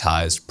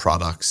commoditized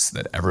products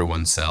that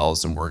everyone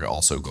sells and we're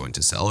also going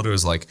to sell it. It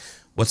was like,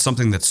 what's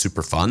something that's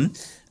super fun?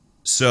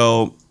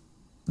 So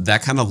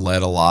that kind of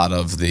led a lot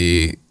of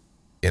the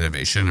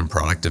innovation and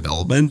product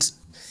development.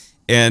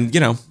 And,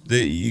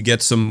 you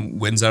get some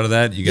wins out of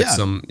that. You get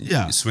some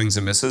swings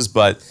and misses,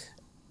 but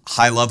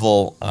high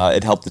level,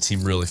 it helped the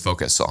team really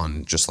focus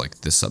on just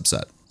like this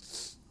subset.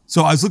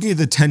 So I was looking at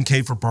the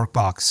 10K for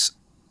BarkBox,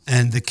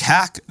 and the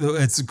CAC,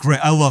 it's great.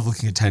 I love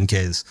looking at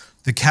 10Ks.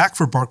 The CAC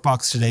for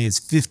BarkBox today is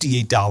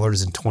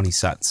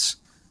 $58.20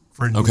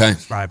 for a new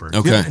subscriber.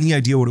 Do you have any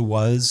idea what it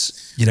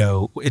was,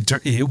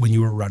 when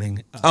you were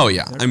running?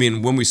 I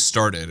mean, when we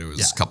started, it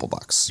was a couple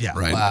bucks,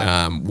 right?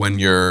 Wow. When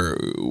you're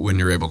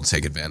able to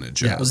take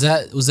advantage. Yeah. Was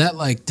that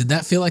like, did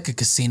that feel like a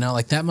casino?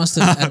 Like that must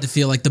have had to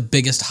feel like the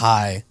biggest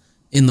high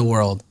in the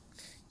world.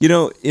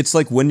 It's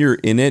like when you're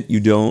in it, you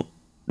don't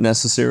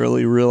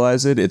necessarily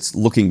realize it. It's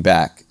looking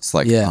back. It's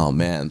like, oh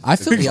man. I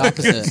feel the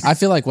opposite. I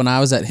feel like when I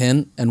was at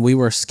Hint and we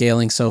were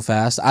scaling so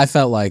fast, I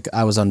felt like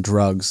I was on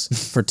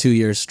drugs for 2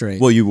 years straight.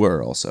 Well, you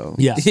were also.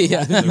 Yeah.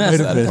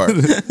 That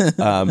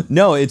part.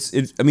 No, I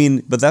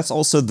mean, but that's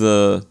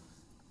also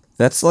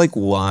that's like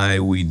why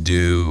we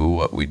do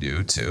what we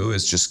do too,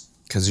 is just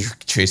because you're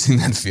chasing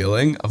that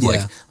feeling of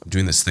like, I'm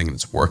doing this thing and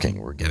it's working.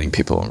 We're getting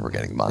people and we're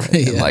getting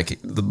money. And like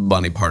the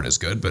money part is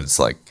good, but it's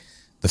like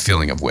the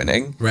feeling of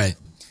winning. Right.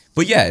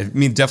 But yeah, I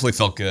mean, it definitely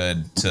felt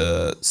good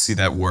to see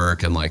that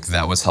work, and like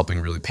that was helping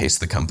really pace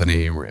the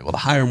company. We were able to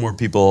hire more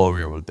people. We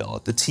were able to build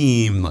out the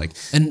team.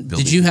 And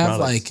did you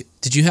have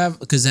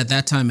because at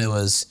that time you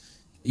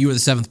were the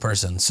 7th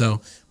person.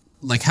 So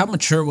like how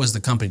mature was the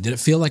company? Did it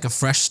feel like a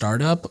fresh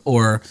startup,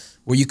 or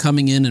were you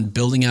coming in and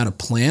building out a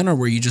plan, or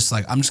were you just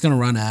like, I'm just going to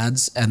run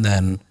ads, and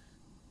then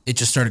it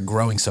just started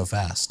growing so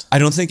fast? I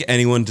don't think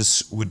anyone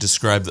would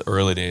describe the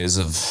early days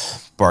of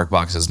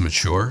BarkBox as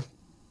mature,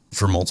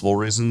 for multiple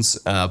reasons,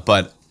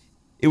 but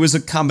it was a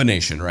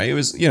combination, right? It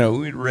was,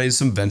 we'd raised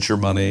some venture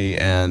money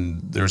and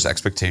there's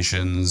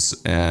expectations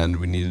and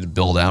we needed to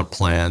build out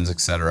plans,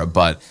 et cetera,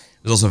 but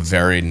it was also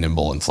very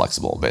nimble and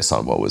flexible based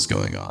on what was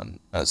going on.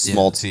 A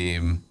small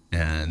team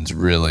and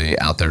really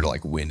out there to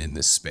like win in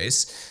this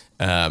space.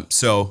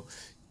 So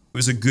it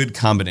was a good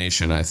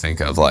combination, I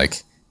think, of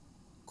like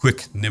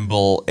quick,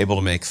 nimble, able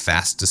to make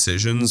fast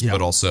decisions,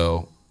 but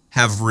also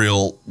have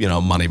real,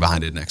 money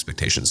behind it and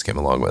expectations came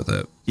along with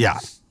it. Yeah.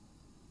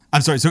 I'm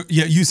sorry. So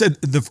you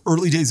said the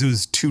early days it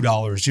was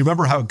 $2. Do you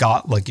remember how it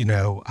got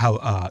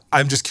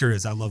I'm just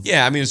curious. I love.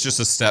 Yeah. I mean, it's just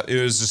a step.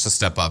 It was just a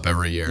step up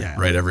every year,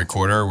 right? Every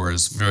quarter,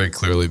 whereas very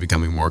clearly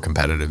becoming more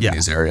competitive in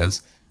these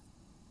areas.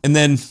 And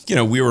then,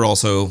 we were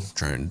also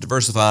trying to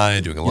diversify,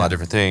 doing a lot of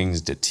different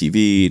things, did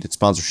TV, did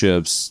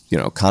sponsorships,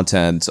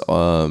 content,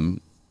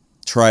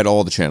 tried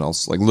all the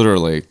channels, like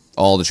literally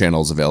all the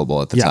channels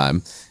available at the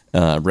time.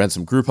 Ran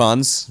some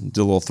Groupons, did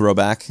a little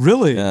throwback.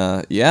 Really?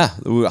 Yeah,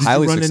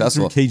 highly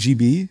successful.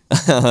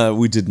 KGB?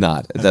 We did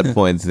not. At that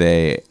point,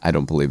 I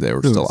don't believe they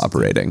were still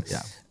operating.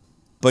 Yeah.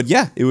 But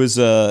yeah, it was,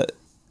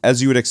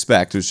 as you would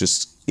expect, it was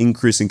just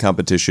increasing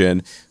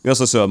competition. We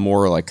also saw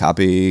more like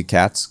copy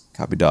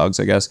dogs,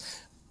 I guess,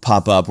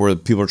 pop up where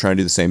people are trying to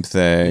do the same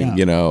thing,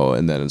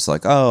 and then it's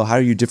like, oh, how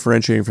are you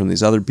differentiating from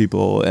these other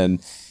people? And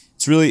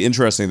it's really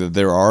interesting that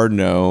there are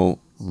no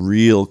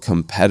real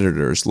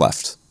competitors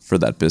left for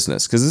that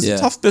business, because it's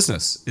a tough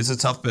business. It's a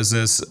tough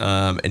business,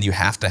 and you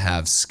have to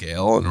have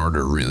scale in order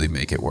to really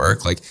make it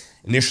work. Like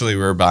initially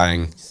we were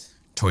buying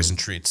toys and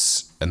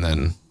treats and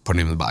then putting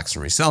them in the box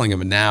and reselling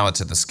them, and now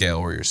it's at the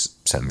scale where you're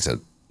sending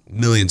to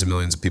millions and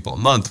millions of people a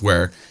month,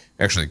 where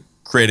you're actually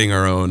creating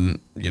our own,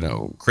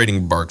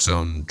 creating Bark's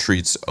own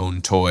treats,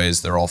 own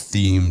toys. They're all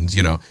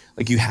themed,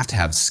 like you have to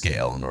have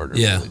scale in order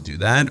to really do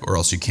that, or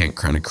else you can't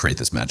kind of create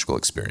this magical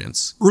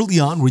experience. Early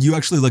on, were you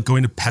actually like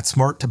going to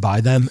PetSmart to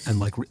buy them? And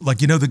like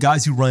the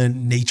guys who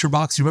run Nature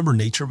Box, you remember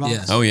Nature Box?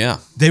 Yes. Oh yeah.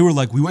 They were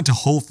like, we went to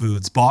Whole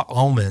Foods, bought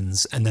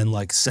almonds, and then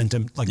like sent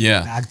them,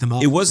 bagged them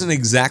up. It wasn't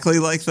exactly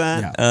like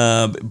that,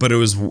 but it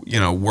was,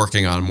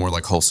 working on more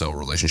like wholesale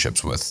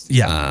relationships with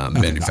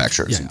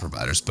manufacturers and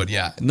providers. But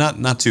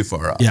not too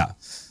far off. Yeah.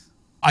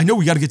 I know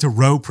we got to get to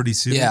Row pretty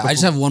soon. Yeah, I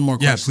just have one more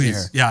question. Yeah,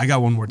 please. Here. Yeah, I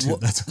got one more too.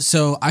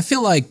 So I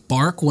feel like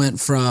Bark went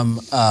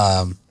from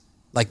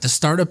like the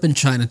startup in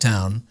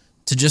Chinatown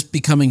to just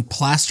becoming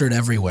plastered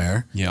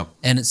everywhere. Yep.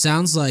 And it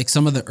sounds like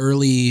some of the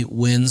early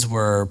wins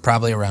were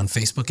probably around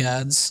Facebook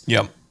ads.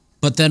 Yep.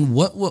 But then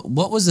what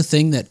was the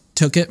thing that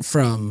took it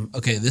from,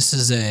 okay, this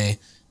is a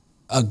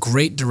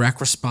great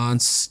direct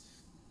response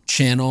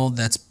channel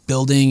that's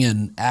building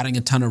and adding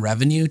a ton of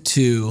revenue,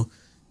 to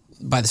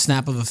by the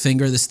snap of a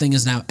finger, this thing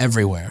is now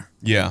everywhere.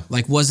 Yeah.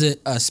 Like, was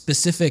it a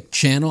specific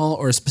channel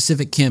or a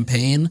specific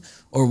campaign,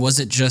 or was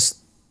it just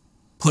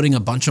putting a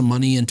bunch of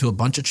money into a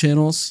bunch of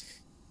channels?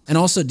 And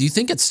also, do you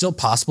think it's still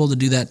possible to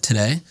do that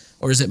today,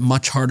 or is it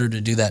much harder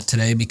to do that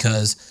today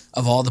because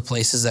of all the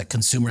places that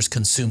consumers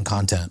consume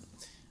content?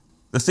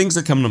 The things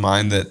that come to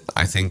mind that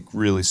I think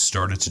really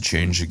started to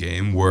change the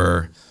game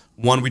were,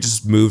 one, we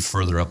just moved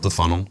further up the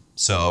funnel.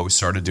 So we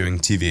started doing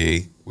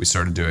TV. We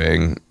started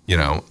doing,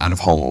 out of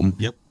home.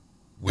 Yep.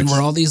 And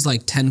were all these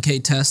like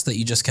 10K tests that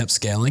you just kept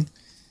scaling?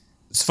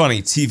 It's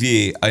funny,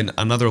 TV,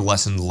 another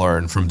lesson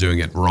learned from doing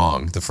it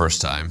wrong the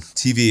first time.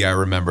 TV, I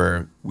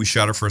remember we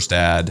shot our first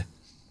ad.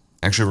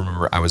 Actually,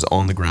 remember I was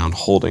on the ground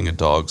holding a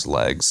dog's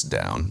legs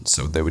down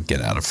so they would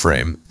get out of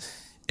frame.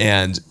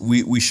 And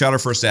we shot our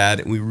first ad,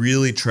 and we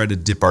really tried to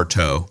dip our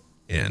toe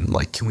in,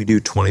 like, can we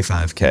do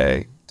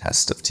 25K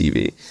test of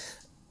TV?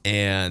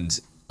 And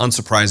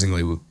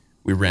unsurprisingly,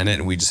 we ran it,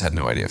 and we just had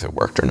no idea if it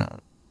worked or not.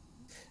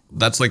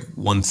 That's like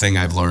one thing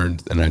I've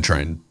learned, and I try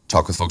and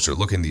talk with folks who are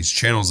looking at these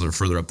channels that are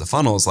further up the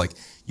funnel, is like,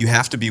 you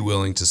have to be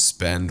willing to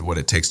spend what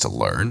it takes to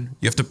learn.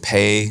 You have to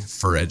pay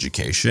for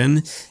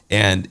education.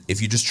 And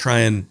if you just try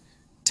and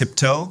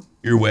tiptoe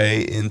your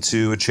way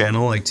into a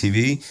channel like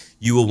TV,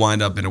 you will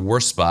wind up in a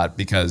worse spot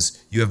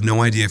because you have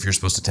no idea if you're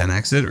supposed to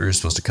 10x it or you're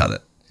supposed to cut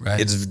it. Right.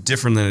 It's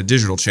different than a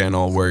digital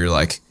channel where you're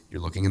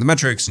looking at the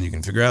metrics and you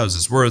can figure out, is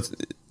this worth,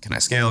 can I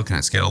scale? Can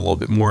I scale a little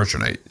bit more?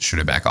 Should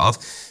I back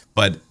off?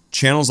 But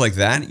channels like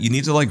that, you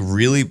need to like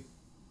really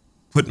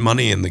put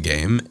money in the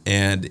game,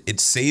 and it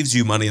saves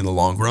you money in the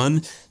long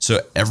run.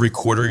 So every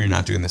quarter you're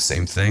not doing the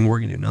same thing.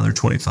 We're gonna do another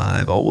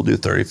 25. Oh, we'll do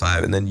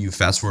 35. And then you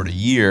fast forward a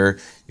year,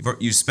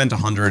 you've spent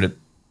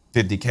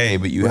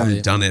 150K, but you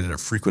haven't done it at a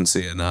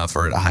frequency enough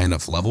or at a high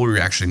enough level where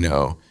you actually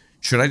know,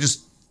 should I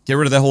just get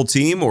rid of that whole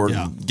team or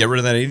get rid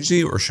of that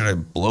agency, or should I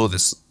blow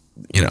this,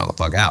 the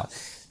fuck out?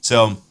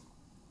 So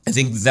I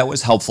think that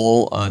was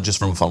helpful just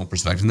from a funnel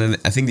perspective. And then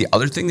I think the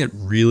other thing that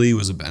really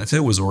was a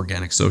benefit was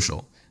organic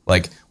social.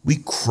 Like, we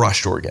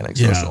crushed organic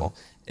social,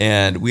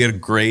 and we had a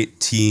great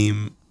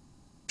team.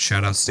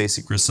 Shout out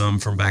Stacy Grissom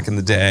from back in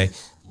the day,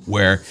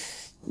 where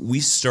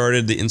we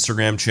started the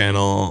Instagram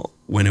channel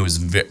when it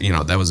was,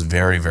 that was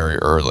very, very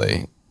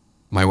early.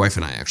 My wife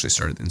and I actually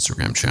started the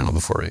Instagram channel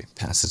before we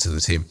passed it to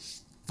the team.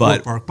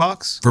 But For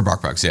BarkBox? For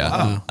BarkBox,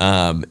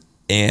 yeah.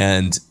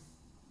 And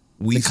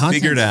we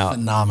figured out,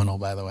 phenomenal,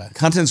 by the way.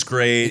 Content's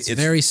great. It's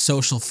very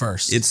social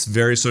first. It's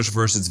very social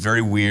first. It's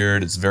very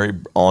weird. It's very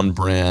on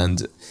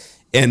brand.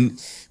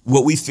 And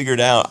what we figured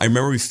out, I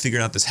remember we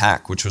figured out this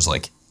hack, which was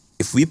like,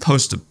 if we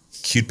post a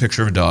cute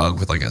picture of a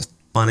dog with like a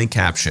funny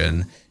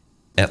caption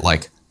at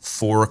like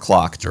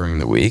 4:00 during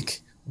the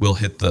week, we'll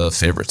hit the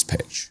favorites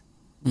page.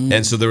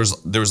 And so there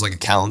was like a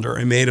calendar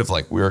I made of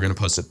like, we were going to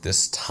post at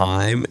this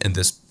time and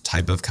this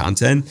type of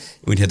content,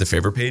 and we'd hit the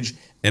favorite page,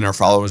 and our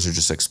followers would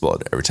just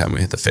explode every time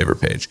we hit the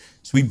favorite page.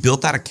 So we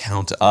built that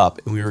account up,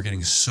 and we were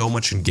getting so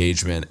much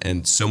engagement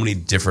and so many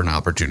different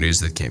opportunities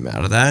that came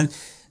out of that.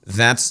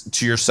 That's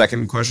to your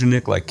second question,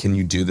 Nick, like, can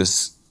you do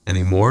this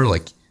anymore?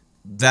 Like,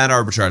 that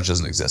arbitrage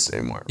doesn't exist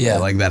anymore. Yeah.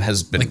 Right? Like, that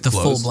has been like the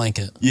closed. full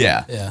blanket.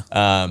 Yeah.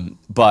 Yeah.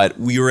 But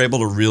we were able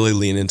to really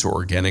lean into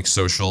organic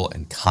social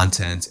and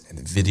content and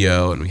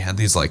video. And we had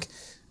these like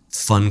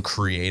fun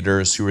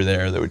creators who were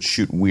there that would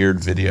shoot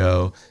weird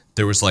video.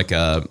 There was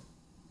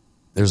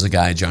a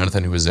guy,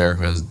 Jonathan, who was there,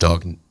 who has a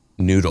dog,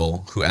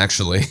 Noodle, who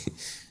actually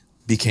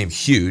became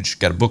huge,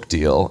 got a book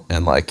deal,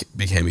 and like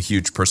became a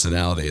huge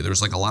personality. There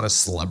was like a lot of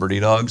celebrity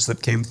dogs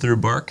that came through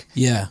Bark.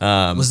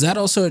 Yeah. Was that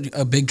also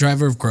a big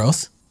driver of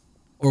growth,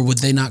 or would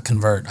they not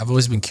convert? I've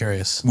always been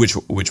curious.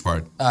 Which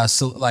part?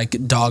 So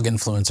like dog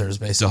influencers,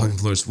 basically. Dog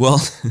influencers. Well,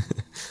 I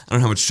don't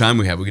know how much time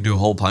we have. We could do a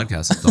whole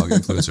podcast of dog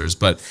influencers,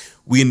 but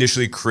we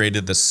initially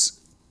created this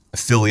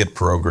affiliate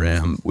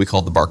program we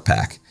called the Bark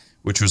Pack,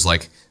 which was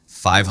like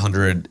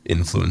 500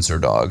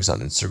 influencer dogs on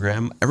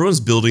Instagram.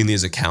 Everyone's building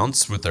these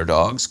accounts with their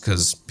dogs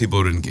because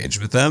people would engage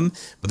with them,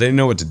 but they didn't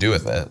know what to do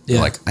with it. Yeah.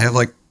 Like, I have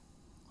like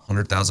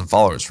 100,000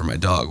 followers for my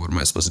dog. What am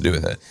I supposed to do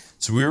with it?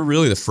 So we were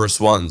really the first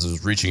ones who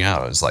was reaching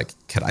out. I was like,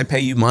 can I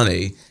pay you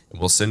money and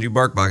we'll send you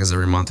BarkBox's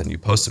every month and you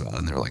post about it?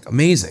 And they were like,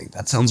 amazing.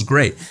 That sounds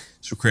great.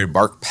 So we created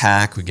Bark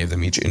Pack. We gave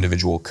them each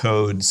individual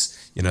codes.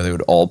 They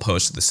would all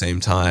post at the same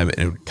time, and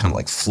it would kind of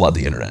like flood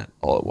the internet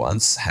all at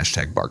once.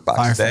 Hashtag BarkBox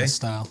Firefly Day.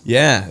 style.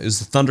 Yeah, it was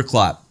the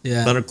thunderclap.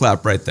 Yeah.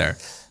 Thunderclap right there.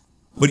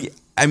 But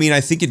I mean, I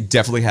think it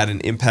definitely had an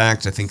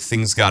impact. I think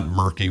things got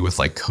murky with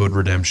like code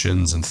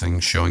redemptions and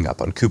things showing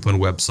up on coupon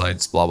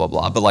websites, blah, blah,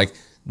 blah. But like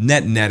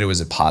net, it was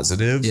a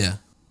positive. Yeah.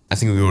 I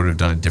think we would have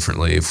done it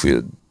differently if we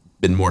had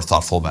been more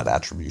thoughtful about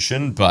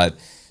attribution. But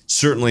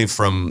certainly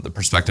from the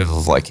perspective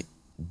of like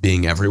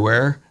being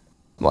everywhere,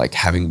 like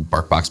having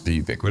BarkBox be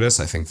ubiquitous,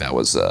 I think that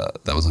was a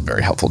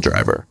very helpful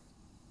driver.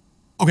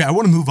 Okay, I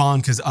want to move on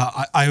because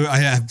I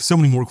have so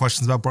many more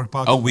questions about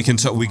BarkBox. Oh, we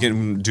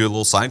can do a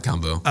little side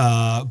combo.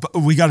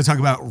 But we got to talk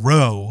about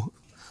Row.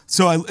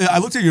 So I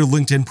looked at your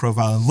LinkedIn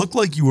profile and it looked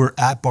like you were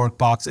at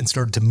BarkBox and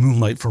started to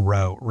moonlight for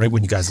Row right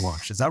when you guys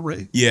launched. Is that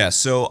right? Yeah,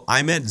 so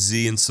I met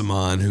Z and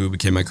Saman, who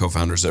became my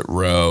co-founders at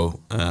Row,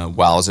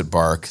 while I was at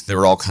Bark. They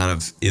were all kind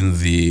of in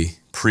the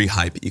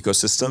pre-hype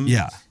ecosystem.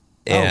 Yeah.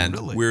 And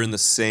really? we're in the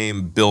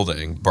same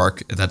building.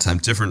 Bark, at that time,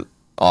 different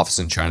office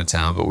in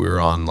Chinatown, but we were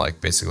on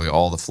like basically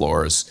all the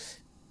floors,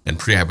 and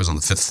pre-hype was on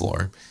the 5th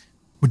floor.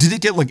 Well, did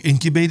it get like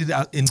incubated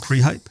out in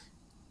pre-hype?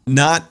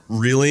 Not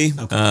really.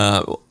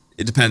 Okay.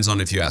 It depends on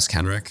if you ask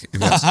Henrik.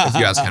 If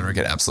you ask Henrik,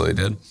 it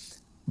absolutely did.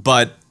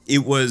 But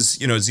it was,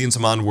 Z and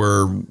Saman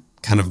were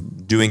kind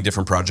of doing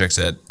different projects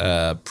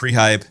at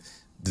pre-hype.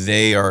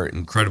 They are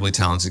incredibly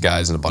talented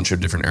guys in a bunch of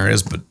different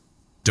areas, but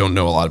don't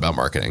know a lot about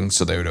marketing.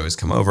 So they would always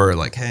come over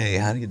like, hey,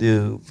 how do you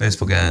do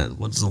Facebook ads?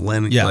 What's the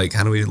landing? Yeah. Like,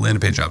 how do we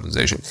landing page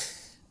optimization?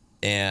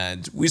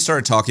 And we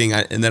started talking.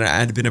 And then I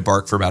had been at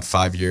Bark for about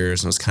 5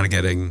 years and was kind of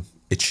getting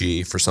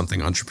itchy for something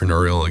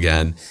entrepreneurial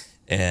again.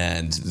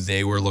 And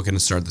they were looking to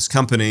start this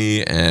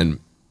company, and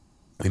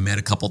we met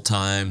a couple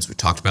times. We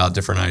talked about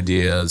different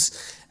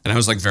ideas, and I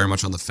was like very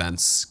much on the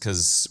fence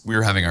because we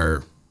were having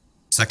our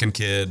second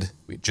kid.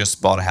 We just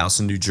bought a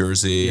house in New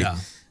Jersey. Yeah.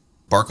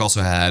 Bark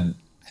also had,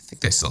 I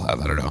think they still have,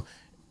 I don't know,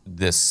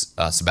 this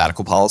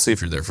sabbatical policy.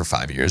 If you're there for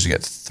 5 years, you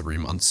get 3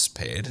 months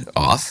paid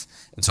off.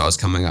 And so I was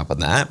coming up on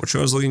that, which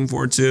I was looking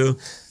forward to.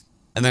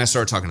 And then I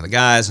started talking to the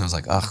guys, and I was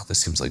like, oh,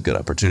 this seems like a good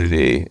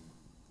opportunity.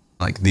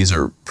 Like, these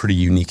are pretty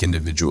unique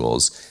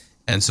individuals.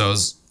 And so I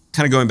was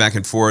kind of going back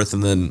and forth,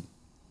 and then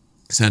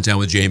sat down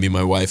with Jamie,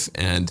 my wife,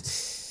 and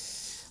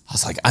I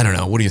was like, I don't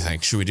know, what do you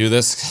think? Should we do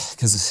this?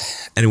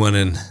 Because anyone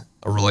in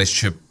a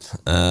relationship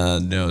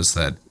knows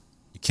that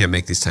you can't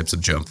make these types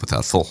of jumps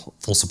without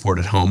full support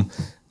at home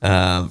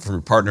from your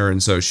partner.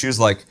 And so she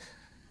was like,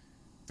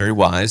 very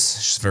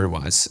wise. She's very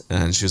wise.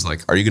 And she was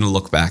like, are you going to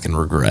look back and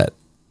regret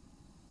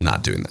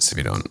not doing this if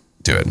you don't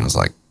do it? And I was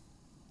like,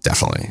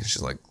 definitely.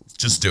 She's like,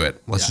 just do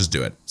it. Let's just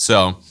do it.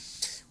 So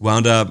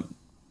wound up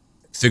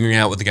figuring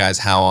out with the guys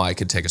how I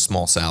could take a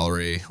small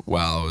salary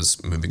while I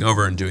was moving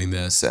over and doing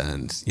this,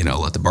 and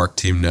let the Bark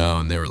team know.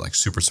 And they were like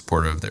super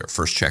supportive. They were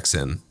first checks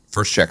in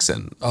to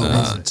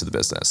the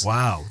business.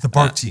 Wow. The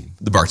Bark team.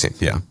 The Bark team,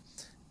 yeah.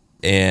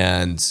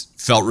 And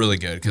felt really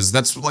good because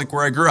that's like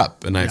where I grew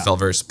up, and I felt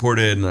very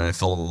supported, and I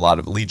felt a lot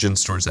of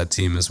allegiance towards that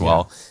team as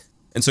well. Yeah.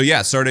 And so,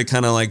 started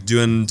kind of like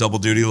doing double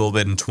duty a little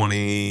bit in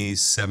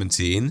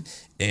 2017.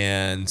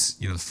 And,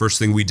 the first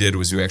thing we did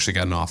was we actually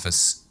got an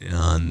office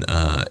on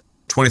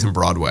 20th and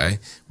Broadway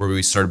where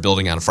we started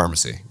building out a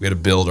pharmacy. We had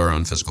to build our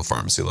own physical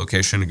pharmacy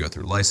location and go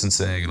through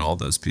licensing and all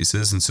those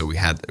pieces. And so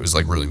it was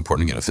like really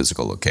important to get a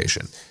physical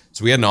location.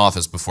 So we had an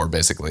office before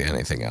basically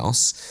anything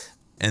else.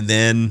 And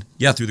then,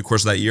 through the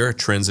course of that year, I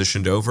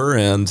transitioned over,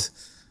 and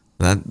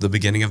the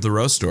beginning of the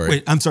Row story.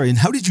 Wait, I'm sorry. And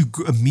how did you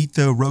meet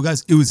the Row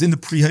guys? It was in the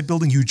pre-hype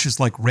building. You just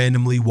like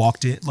randomly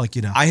walked in,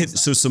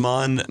 So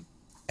Saman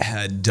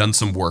had done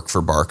some work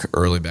for Bark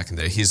early back in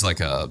the day. He's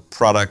like a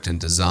product and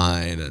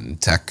design and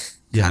tech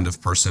kind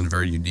of person,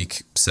 very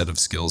unique set of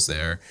skills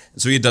there.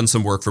 And so he had done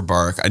some work for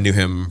Bark. I knew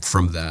him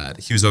from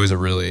that. He was always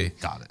I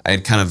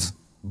had kind of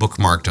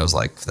bookmarked. I was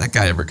like, if that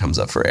guy ever comes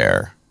up for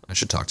air, I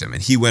should talk to him.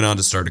 And he went on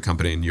to start a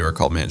company in New York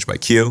called Managed by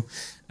Q,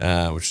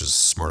 which is a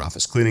smart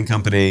office cleaning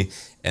company.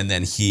 And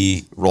then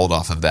he rolled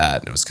off of that,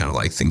 and it was kind of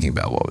like thinking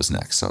about what was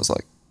next. So I was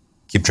like,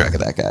 keep track of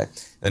that guy.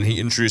 Then he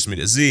introduced me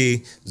to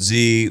Z.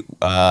 Z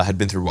had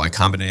been through Y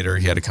Combinator.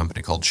 He had a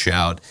company called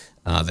Schutz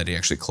that he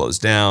actually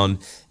closed down.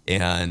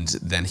 And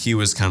then he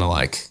was kind of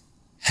like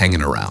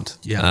hanging around.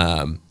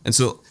 Yeah. And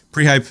so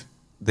pre-hype,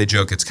 they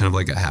joke it's kind of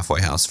like a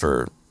halfway house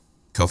for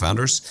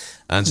co-founders.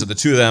 And so the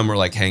two of them were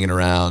like hanging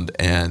around,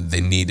 and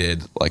they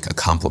needed like a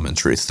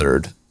complementary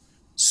third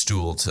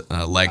stool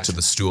leg to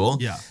the stool.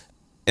 Yeah.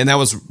 And that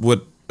was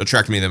what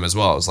attracted me to them as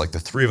well. It was like the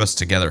three of us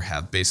together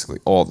have basically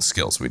all the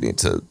skills we need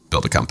to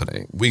build a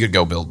company. We could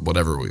go build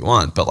whatever we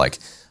want, but like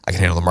I can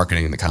handle the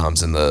marketing and the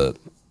comms and the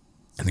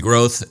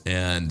growth.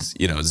 And,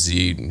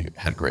 Z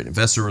had great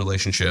investor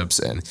relationships,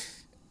 and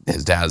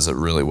his dad's a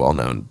really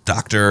well-known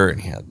doctor, and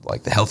he had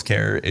like the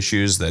healthcare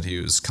issues that he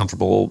was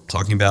comfortable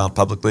talking about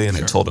publicly. And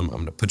I told him, I'm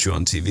going to put you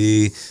on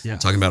TV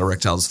talking about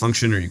erectile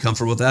dysfunction. Are you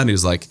comfortable with that? And he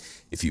was like,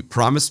 if you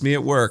promise me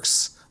it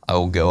works, I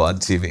will go on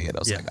TV. And I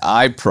was like,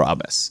 I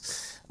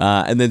promise.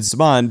 And then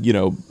Saman,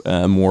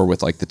 more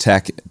with like the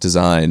tech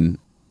design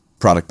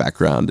product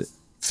background,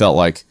 felt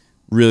like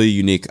really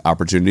unique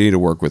opportunity to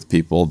work with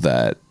people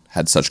that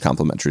had such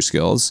complementary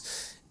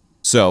skills.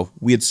 So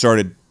we had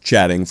started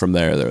chatting from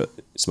there.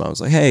 Saman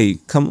was like, hey,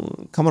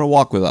 come on a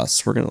walk with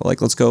us. We're going to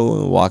let's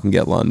go walk and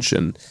get lunch.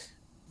 And,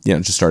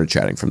 just started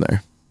chatting from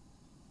there.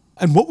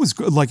 And what was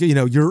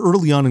you're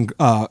early on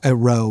at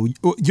Row.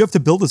 You have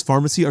to build this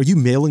pharmacy. Are you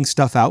mailing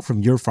stuff out from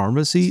your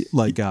pharmacy?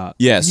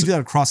 Yes. You do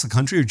that across the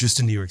country or just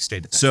in New York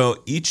State?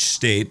 So each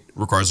state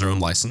requires their own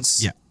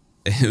license. Yeah.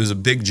 It was a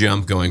big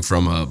jump going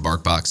from a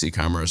BarkBox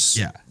e-commerce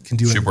can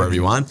do ship wherever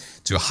you want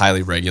to a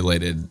highly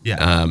regulated.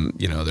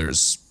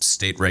 There's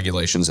state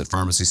regulations at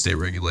pharmacy, state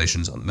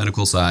regulations on the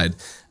medical side.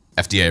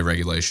 FDA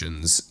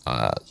regulations,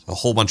 a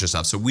whole bunch of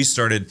stuff. So we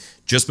started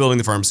just building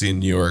the pharmacy in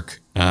New York.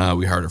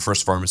 We hired our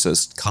first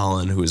pharmacist,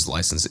 Colin, who is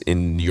licensed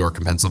in New York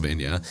and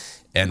Pennsylvania.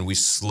 And we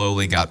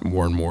slowly got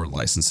more and more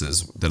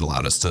licenses that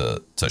allowed us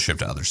to ship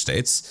to other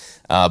states.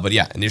 But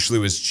yeah, initially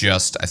it was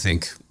just, I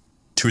think,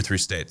 2 or 3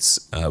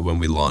 states when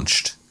we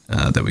launched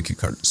that we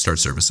could start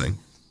servicing.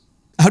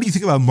 How do you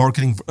think about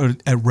marketing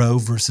at Row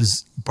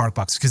versus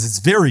BarkBox? Because it's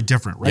very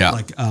different, right? Yeah.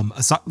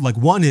 Like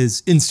one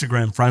is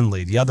Instagram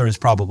friendly, the other is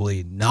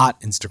probably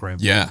not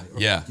Instagram friendly.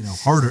 Yeah.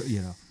 Harder.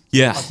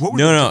 Yeah. Like, what were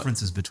the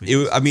differences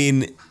between? I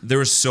mean, there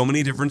were so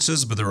many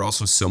differences, but there were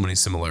also so many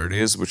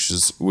similarities, which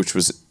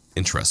was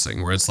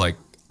interesting. Where it's like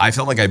I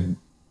felt like I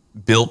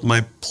built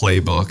my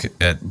playbook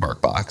at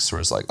BarkBox,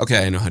 where it's like,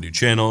 okay, I know how to do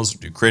channels,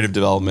 do creative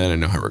development, I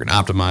know how we're going to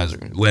optimize, we're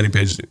going to do landing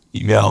pages, do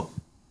email.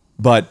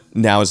 But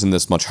now it's in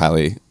this much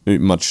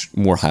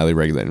more highly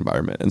regulated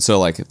environment. And so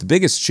like the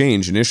biggest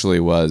change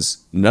initially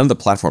was none of the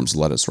platforms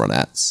let us run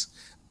ads.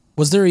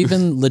 Was there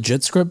even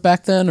LegitScript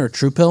back then or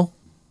TruePill?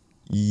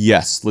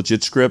 Yes,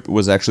 LegitScript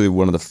was actually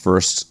one of the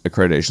first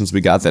accreditations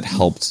we got that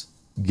helped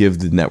give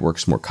the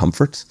networks more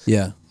comfort.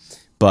 Yeah.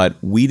 But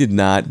we did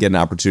not get an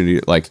opportunity,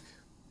 like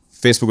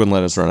Facebook wouldn't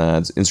let us run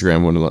ads, Facebook,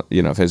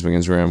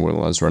 Instagram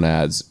wouldn't let us run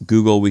ads.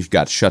 Google, we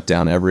got shut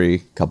down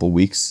every couple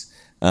weeks.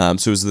 So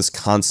it was this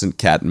constant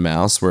cat and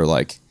mouse where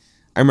like,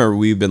 I remember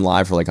we've been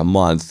live for like a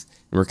month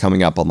and we're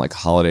coming up on like a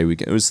holiday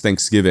weekend. It was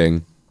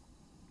Thanksgiving.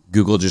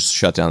 Google just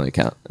shut down the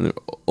account. And the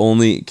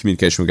only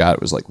communication we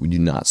got was like, we do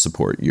not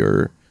support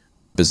your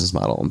business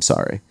model. I'm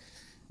sorry.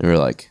 And we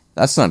were like,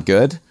 that's not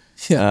good.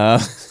 Yeah.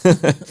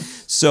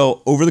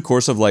 So over the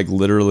course of like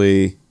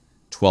literally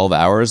 12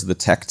 hours, the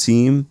tech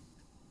team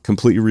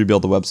completely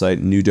rebuilt the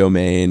website, new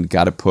domain,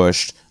 got it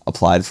pushed,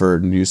 applied for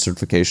new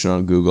certification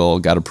on Google,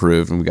 got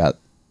approved, and we got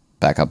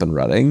back up and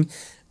running.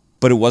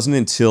 But it wasn't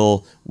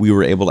until we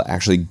were able to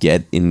actually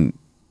get in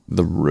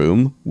the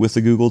room with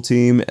the Google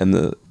team and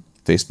the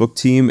Facebook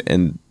team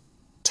and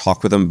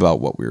talk with them about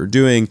what we were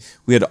doing.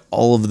 We had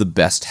all of the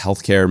best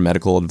healthcare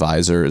medical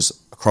advisors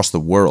across the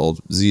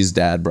world. Z's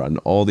dad brought in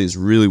all these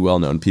really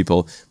well-known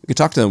people. We could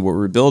talk to them what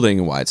we're building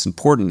and why it's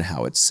important,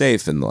 how it's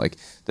safe, and like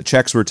the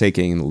checks we're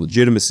taking and the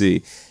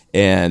legitimacy,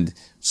 and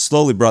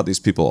slowly brought these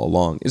people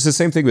along. It's the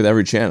same thing with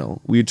every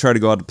channel. We try to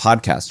go out to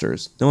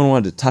podcasters. No one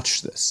wanted to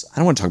touch this. I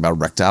don't want to talk about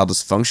erectile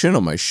dysfunction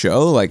on my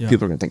show. Like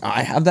people are going to think,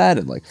 I have that.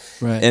 And like,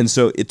 right. And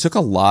so it took a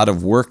lot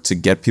of work to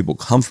get people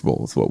comfortable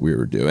with what we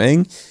were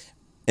doing.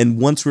 And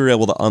once we were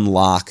able to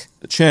unlock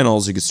the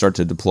channels, you could start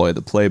to deploy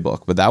the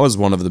playbook. But that was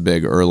one of the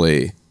big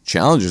early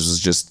challenges, was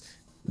just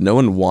no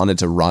one wanted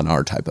to run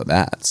our type of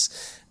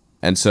ads.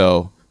 And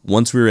so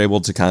once we were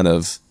able to kind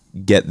of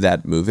get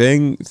that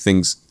moving,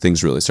 things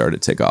really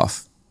started to take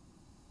off.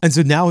 And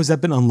so now has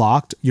that been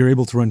unlocked? You're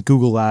able to run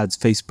Google ads,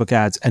 Facebook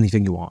ads,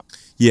 anything you want.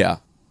 Yeah,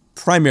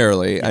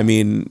 primarily. Yeah. I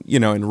mean,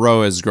 and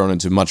Row has grown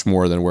into much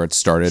more than where it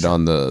started. Sure.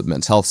 On the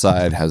men's health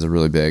side, has a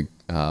really big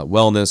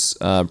wellness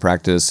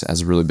practice,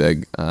 has a really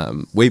big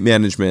weight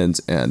management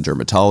and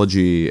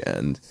dermatology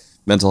and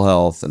mental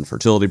health and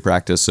fertility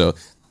practice. So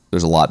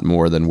there's a lot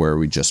more than where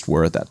we just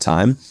were at that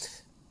time.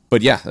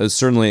 But yeah, it was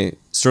certainly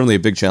a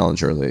big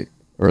challenge early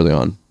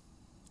on.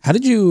 How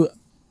did you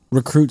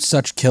recruit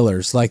such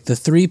killers? Like the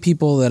 3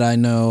 people that I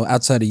know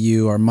outside of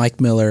you are Mike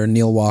Miller,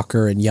 Neil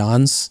Walker, and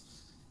Jans.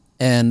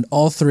 And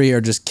all 3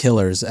 are just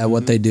killers at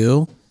what they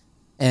do.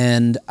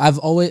 And I've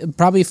always,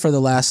 probably for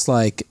the last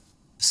like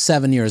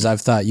 7 years,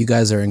 I've thought you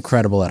guys are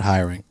incredible at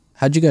hiring.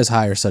 How'd you guys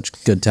hire such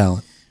good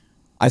talent?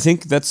 I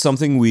think that's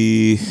something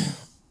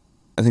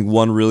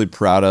one really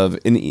proud of,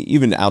 and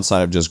even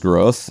outside of just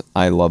growth,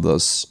 I love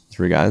those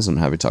 3 guys. I'm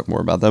happy to talk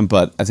more about them.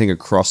 But I think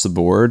across the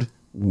board,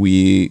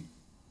 we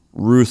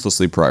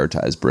ruthlessly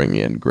prioritize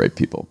bringing in great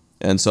people.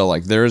 And so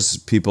like there's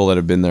people that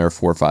have been there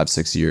 4, 5,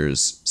 6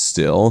 years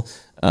still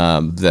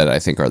that I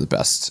think are the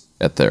best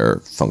at their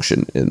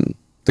function in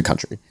the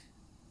country.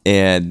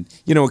 And,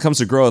 when it comes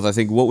to growth, I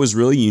think what was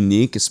really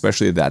unique,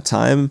 especially at that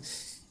time,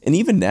 and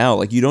even now,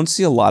 like you don't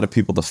see a lot of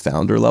people at the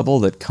founder level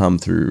that come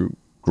through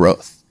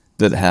growth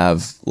that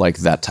have like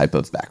that type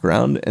of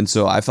background. And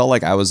so I felt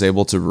like I was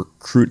able to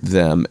recruit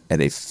them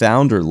at a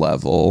founder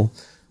level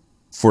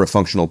for a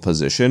functional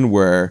position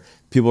where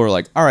people are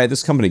like, all right,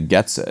 this company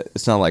gets it.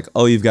 It's not like,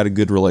 oh, you've got a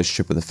good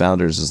relationship with the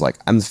founders. It's like,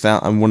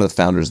 I'm one of the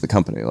founders of the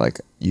company.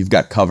 Like, you've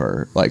got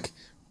cover. Like,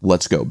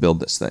 let's go build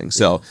this thing.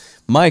 So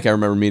Mike, I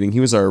remember meeting, he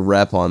was our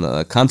rep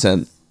on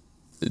content,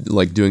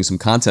 like doing some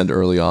content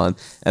early on.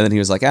 And then he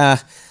was like, I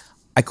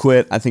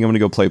quit. I think I'm going to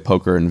go play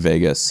poker in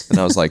Vegas. And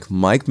I was like,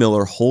 Mike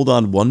Miller, hold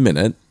on 1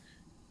 minute.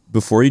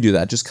 Before you do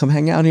that, just come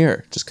hang out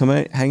here. Just come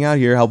hang out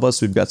here. Help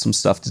us. We've got some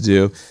stuff to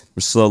do.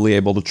 We're slowly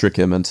able to trick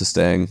him into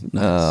staying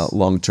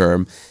long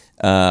term.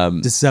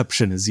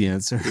 Deception is the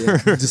answer. Yeah.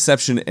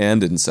 Deception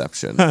and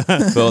inception,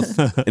 both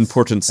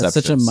important. That's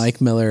such a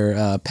Mike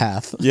Miller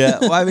path. Yeah,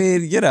 well, I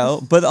mean,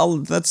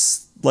 but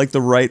that's like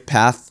the right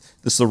path.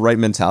 This is the right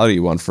mentality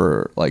you want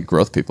for like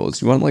growth people.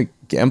 Is you want like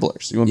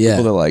gamblers. You want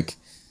people to like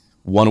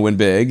want to win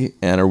big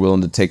and are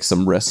willing to take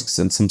some risks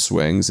and some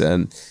swings.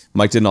 And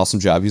Mike did an awesome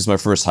job. He was my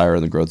first hire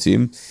on the growth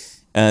team.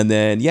 And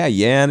then,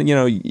 Jan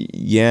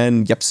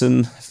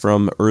Jepsen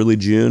from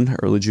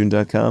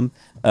earlyjune.com.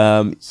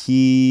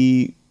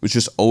 He was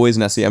just always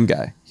an SEM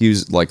guy. He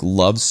was like,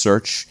 loved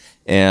search.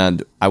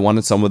 And I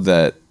wanted someone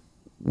that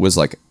was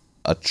like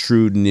a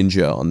true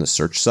ninja on the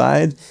search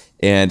side.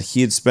 And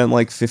he had spent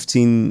like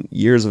 15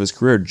 years of his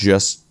career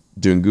just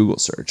doing Google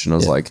search. And I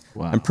was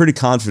I'm pretty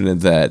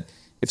confident that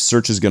if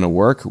search is going to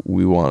work,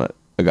 we want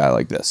a guy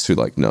like this who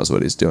like knows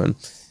what he's doing.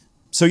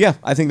 So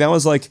I think that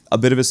was like a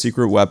bit of a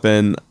secret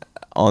weapon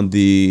on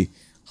the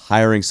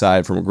hiring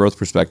side from a growth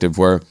perspective,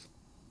 where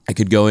I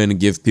could go in and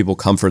give people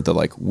comfort that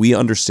like we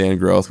understand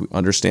growth, we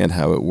understand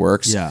how it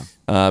works.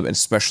 And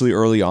especially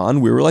early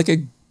on, we were like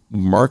a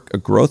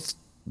growth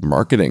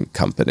marketing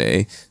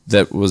company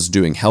that was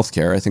doing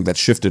healthcare. I think that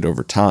shifted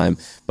over time,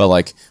 but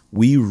like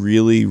we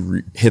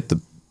really hit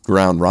the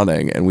ground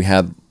running, and we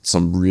had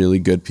some really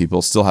good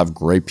people, still have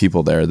great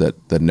people there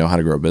that know how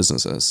to grow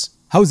businesses.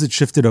 How has it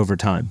shifted over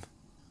time?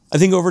 I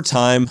think over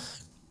time,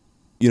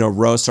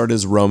 Row started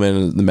as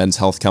Roman, the men's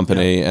health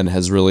company, and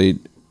has really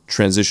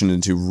transitioned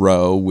into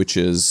Row, which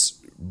is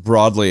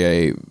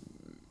broadly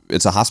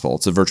it's a hospital.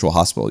 It's a virtual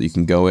hospital. You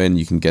can go in,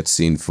 you can get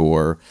seen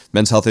for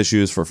men's health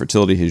issues, for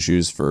fertility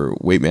issues, for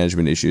weight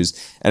management issues.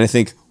 And I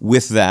think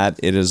with that,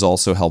 it has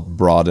also helped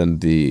broaden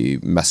the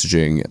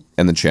messaging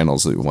and the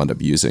channels that we wind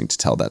up using to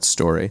tell that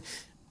story.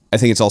 I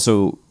think it's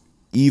also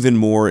even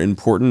more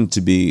important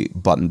to be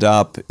buttoned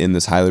up in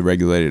this highly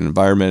regulated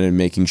environment and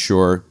making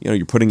sure,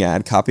 you're putting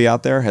ad copy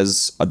out there.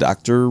 Has a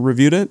doctor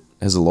reviewed it?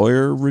 Has a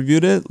lawyer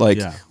reviewed it?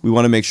 We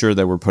want to make sure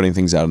that we're putting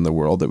things out in the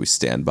world that we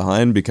stand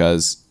behind,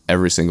 because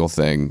every single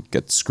thing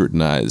gets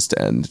scrutinized,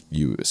 and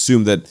you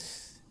assume that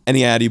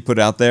any ad you put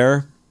out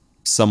there,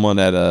 someone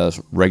at a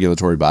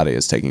regulatory body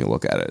is taking a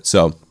look at it.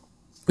 So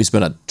we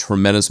spent a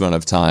tremendous amount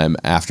of time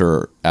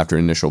after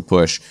initial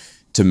push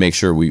to make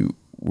sure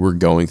we're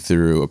going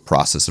through a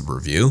process of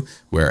review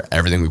where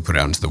everything we put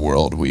out into the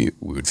world, we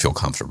would feel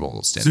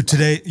comfortable standing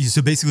by.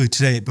 So basically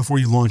today, before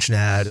you launch an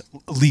ad,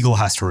 legal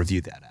has to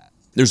review that ad.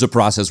 There's a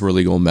process where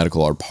legal and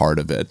medical are part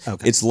of it.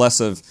 Okay. It's less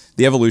of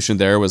the evolution.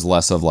 There was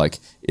less of like,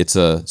 it's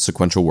a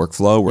sequential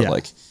workflow where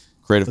like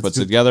creative puts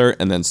it together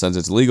and then sends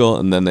it to legal,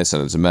 and then they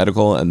send it to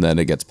medical, and then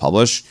it gets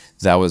published.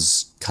 That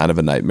was kind of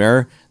a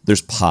nightmare.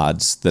 There's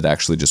pods that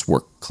actually just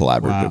work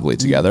collaboratively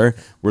together,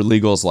 where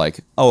legal is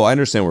like, oh, I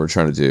understand what we're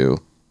trying to do.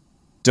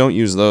 Don't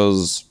use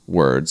those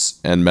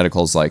words. And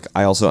medical is like,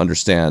 I also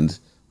understand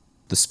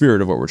the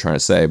spirit of what we're trying to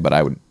say, but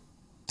I would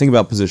think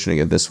about positioning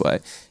it this way.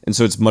 And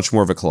so it's much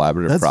more of a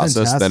collaborative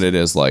process than it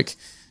is like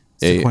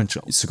a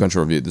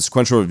sequential review. The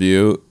sequential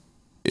review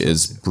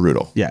is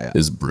brutal.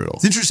 Is brutal.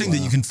 It's interesting that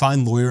you can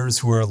find lawyers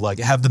who are like,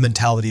 have the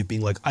mentality of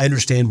being like, I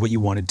understand what you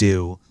want to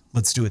do.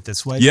 Let's do it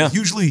this way. Yeah. But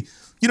usually,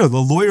 the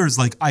lawyer is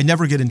like, I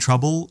never get in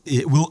trouble.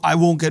 I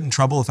won't get in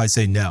trouble if I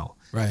say no.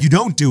 Right. You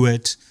don't do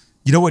it.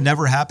 What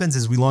never happens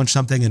is we launch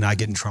something and I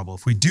get in trouble.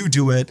 If we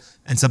do it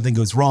and something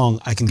goes wrong,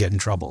 I can get in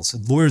trouble. So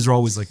lawyers are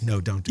always like, no,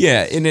 don't do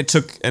it. And it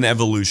took an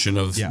evolution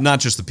of not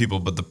just the people,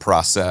 but the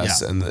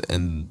process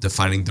and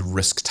defining the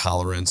risk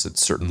tolerance at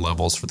certain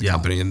levels for the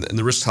company. And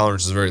the risk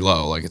tolerance is very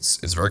low. Like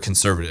it's very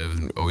conservative,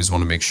 and always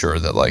want to make sure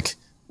that like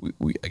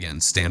we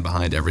again stand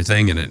behind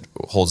everything and it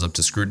holds up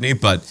to scrutiny,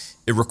 but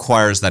it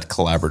requires that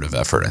collaborative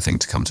effort, I think,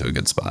 to come to a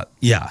good spot.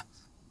 Yeah.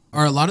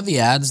 Are a lot of the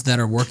ads that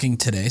are working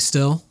today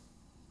still?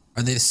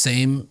 Are they the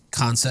same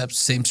concepts,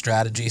 same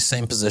strategy,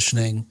 same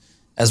positioning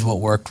as what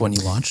worked when you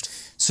launched?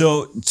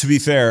 So to be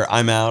fair,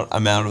 I'm out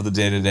of the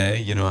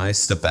day-to-day. I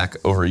stepped back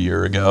over a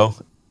year ago,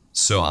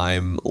 so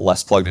I'm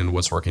less plugged into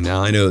what's working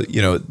now. I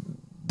know,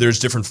 there's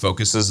different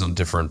focuses on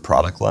different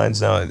product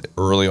lines now.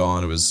 Early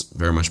on, it was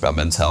very much about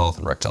men's health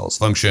and erectile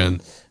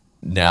dysfunction.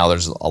 Now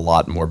there's a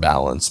lot more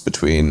balance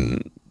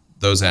between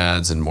those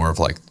ads and more of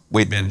like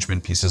weight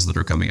management pieces that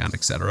are coming out,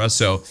 et cetera.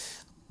 So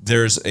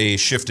there's a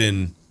shift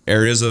in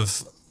areas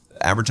of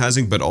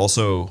advertising, but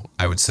also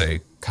I would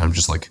say kind of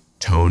just like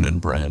tone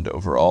and brand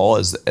overall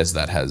as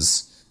that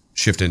has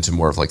shifted into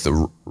more of like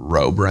the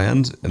Row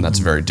brand, and that's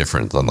very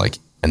different than like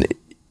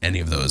any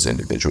of those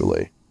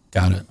individually.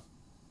 Got it.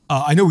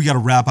 I know we got to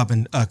wrap up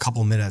in a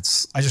couple of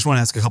minutes. I just want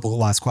to ask a couple of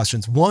last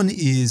questions. One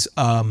is,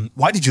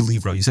 why did you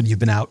leave Row? You said you've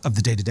been out of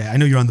the day-to-day. I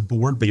know you're on the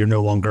board, but you're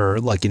no longer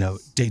like,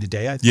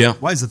 day-to-day. I think. Yeah.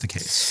 Why is that the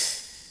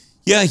case?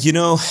 Yeah,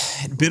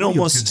 it'd been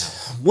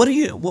almost, what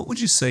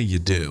would you say you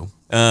do?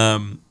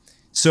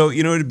 So,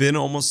 it had been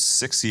almost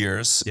 6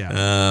 years,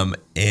 and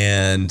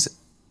an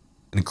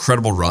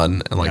incredible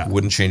run, and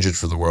wouldn't change it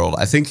for the world.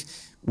 I think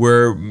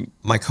where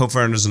my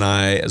co-founders and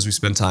I, as we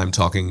spent time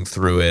talking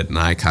through it, and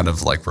I kind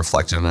of like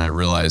reflected, and I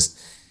realized,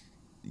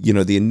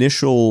 the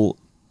initial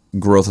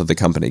growth of the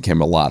company came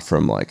a lot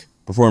from like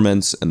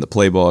performance and the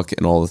playbook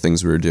and all the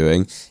things we were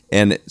doing,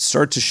 and it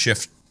started to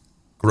shift.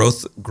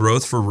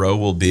 Growth for Row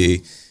will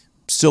be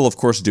still, of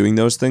course, doing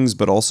those things,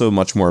 but also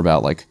much more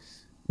about like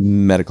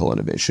medical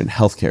innovation,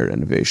 healthcare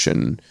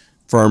innovation,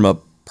 pharma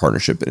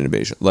partnership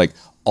innovation, like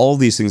all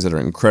these things that are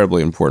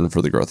incredibly important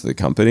for the growth of the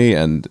company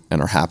and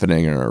are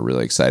happening and are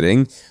really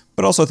exciting,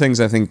 but also things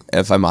I think,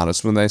 if I'm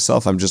honest with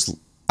myself,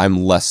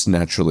 I'm less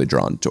naturally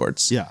drawn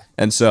towards. Yeah.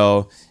 And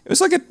so it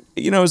was like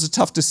it was a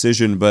tough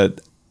decision,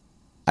 but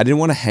I didn't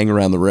want to hang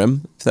around the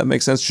rim, if that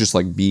makes sense, just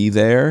like be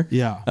there.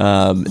 Yeah.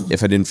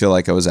 If I didn't feel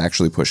like I was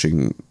actually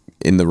pushing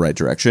in the right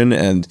direction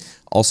and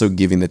also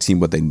giving the team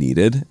what they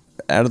needed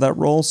out of that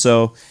role.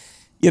 So,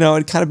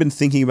 I'd kind of been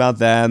thinking about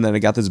that, and then I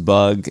got this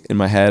bug in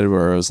my head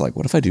where I was like,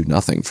 what if I do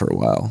nothing for a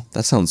while?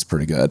 That sounds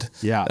pretty good.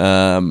 Yeah.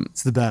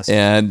 It's the best.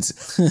 And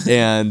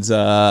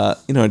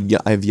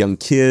I have young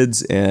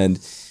kids and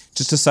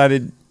just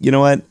decided, you know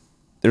what?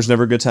 There's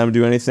never a good time to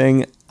do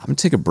anything. I'm going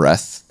to take a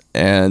breath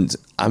and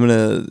I'm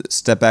going to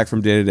step back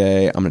from day to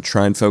day. I'm going to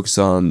try and focus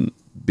on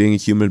being a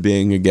human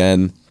being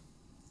again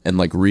and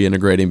like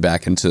reintegrating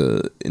back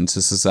into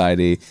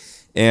society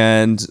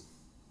and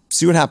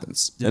see what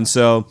happens. Yeah. And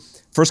so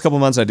first couple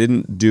of months, I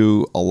didn't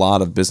do a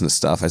lot of business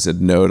stuff. I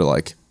said no to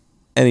like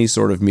any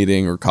sort of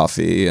meeting or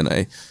coffee. And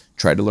I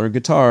tried to learn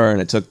guitar and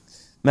I took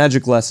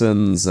magic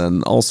lessons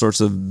and all sorts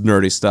of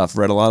nerdy stuff,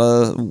 read a lot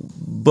of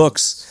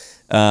books.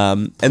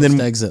 And then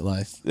exit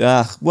life.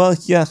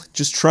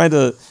 Just trying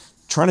to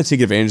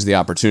take advantage of the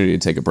opportunity to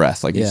take a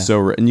breath. Like it's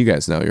so, and you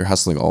guys know you're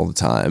hustling all the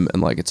time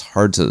and like, it's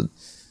hard to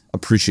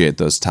appreciate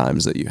those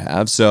times that you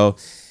have. So,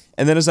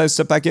 and then as I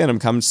step back in, I'm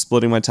kind of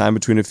splitting my time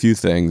between a few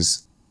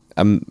things.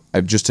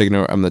 I've just taken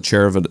over, I'm the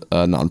chair of a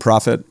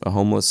nonprofit, a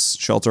homeless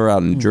shelter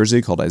out in New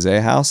Jersey called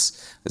Isaiah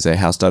House,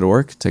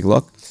 isaiahhouse.org. Take a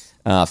look.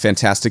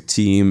 Fantastic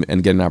team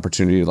and get an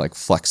opportunity to like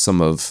flex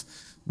some of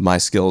my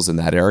skills in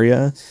that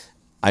area.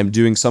 I'm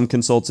doing some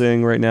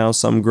consulting right now,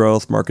 some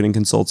growth, marketing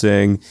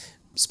consulting,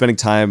 spending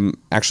time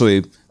actually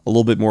a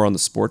little bit more on the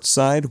sports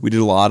side. We did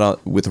a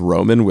lot with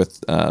Roman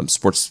with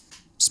sports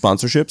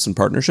sponsorships and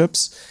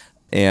partnerships.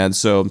 And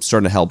so I'm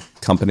starting to help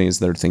companies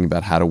that are thinking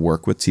about how to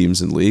work with teams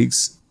and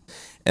leagues.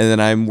 And then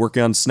I'm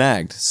working on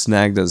Snagged.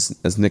 Snagged,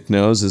 as Nick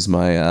knows, is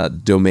my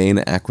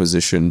domain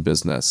acquisition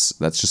business.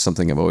 That's just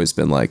something I've always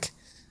been like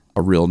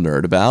a real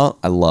nerd about.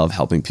 I love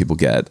helping people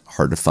get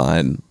hard to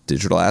find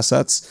digital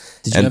assets.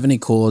 Did you have any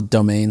cool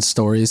domain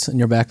stories in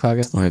your back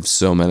pocket? I have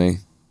so many.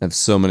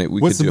 What's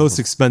the most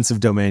expensive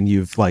domain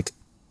you've like?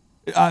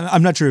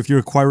 I'm not sure if you're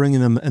acquiring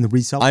them and the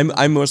reselling.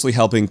 I'm mostly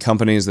helping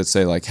companies that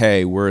say like,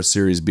 hey, we're a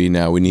Series B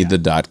now. We need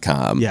the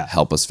 .com. Yeah.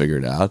 Help us figure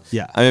it out.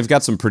 Yeah. I mean, I've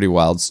got some pretty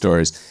wild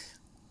stories.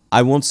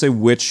 I won't say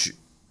which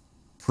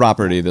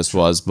property this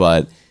was,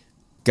 but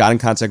got in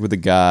contact with a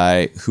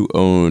guy who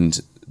owned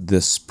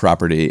this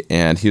property,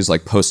 and he was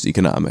like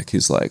post-economic.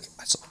 He's like,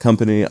 I saw a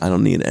company, I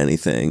don't need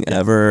anything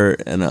ever.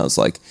 And I was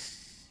like,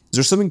 is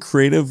there something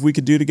creative we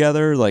could do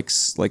together? Like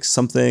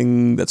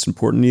something that's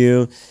important to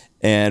you?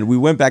 And we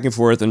went back and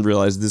forth and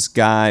realized this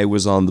guy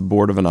was on the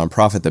board of a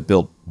nonprofit that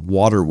built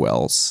water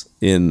wells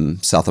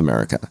in South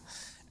America.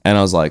 And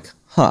I was like,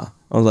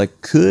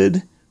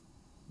 could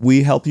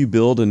we help you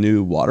build a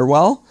new water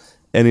well?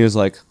 And he was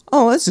like,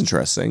 oh, that's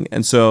interesting.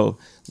 And so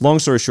long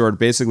story short,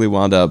 basically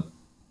wound up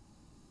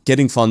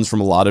getting funds from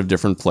a lot of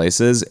different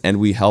places. And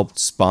we helped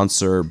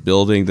sponsor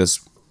building this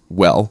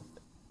well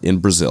in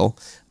Brazil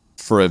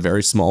for a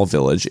very small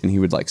village. And he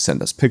would like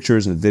send us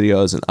pictures and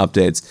videos and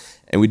updates.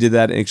 And we did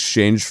that in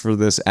exchange for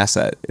this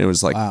asset. It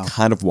was like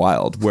kind of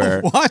wild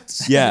where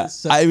what? Yeah.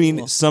 So I mean,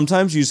 cool.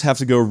 sometimes you just have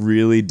to go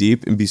really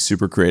deep and be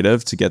super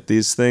creative to get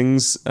these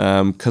things.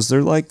 Cause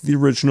they're like the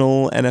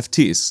original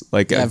NFTs.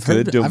 Like I've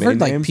heard name.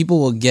 like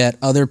people will get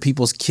other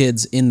people's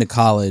kids into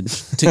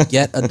college to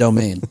get a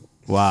domain.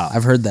 Wow.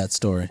 I've heard that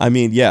story. I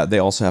mean, yeah, they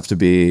also have to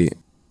be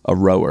a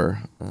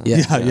rower. Yeah.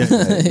 They have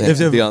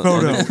to have a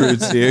photo. On the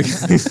crude team.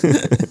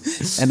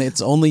 And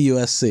it's only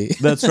USC.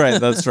 That's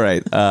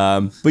right.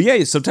 But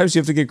yeah, sometimes you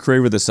have to get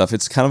creative with this stuff.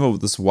 It's kind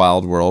of this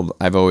wild world.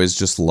 I'd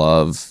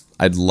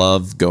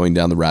love going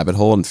down the rabbit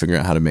hole and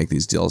figuring out how to make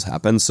these deals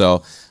happen.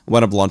 So I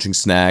wound up launching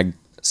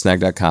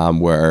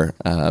snag.com, where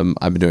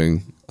I've been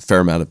doing a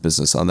fair amount of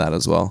business on that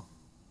as well.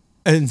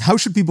 And how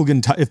should people get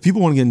in touch? If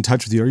people want to get in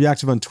touch with you, are you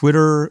active on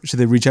Twitter? Should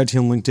they reach out to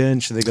you on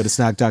LinkedIn? Should they go to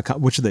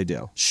snag.com? What should they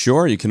do?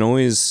 Sure. You can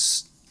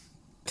always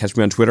catch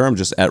me on Twitter. I'm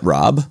just at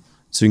Rob.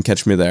 So you can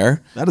catch me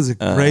there. That is a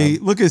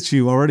great look at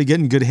you already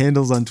getting good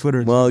handles on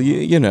Twitter. Well,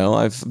 you know,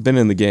 I've been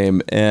in the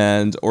game,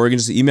 or you can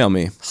just email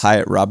me,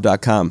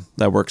 hi@rob.com.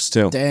 That works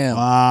too. Damn.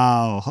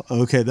 Wow.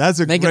 Okay. That's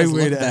a Making great us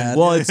way look to bad. end.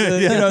 Well,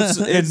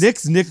 it's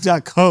Nick's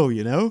nick.co,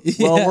 you know?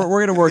 well,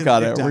 we're going to work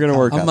on it. We're going to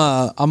work on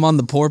it. I'm on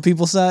the poor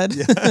people side.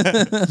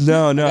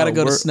 No. I gotta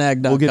go to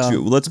snag.com. We'll get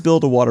you. Let's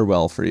build a water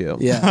well for you.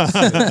 Yeah.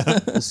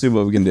 We'll see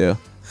what we can do.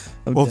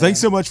 Well, thanks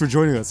so much for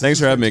joining us. Thanks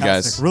for having me,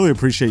 Fantastic. guys. Really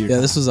appreciate you. Yeah,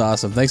 this was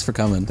awesome. Thanks for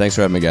coming. Thanks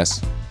for having me, guys.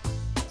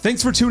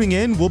 Thanks for tuning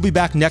in. We'll be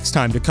back next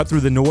time to cut through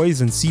the noise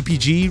in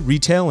CPG,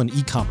 retail, and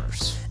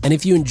e-commerce. And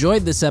if you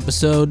enjoyed this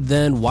episode,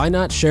 then why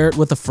not share it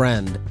with a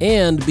friend?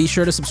 And be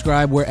sure to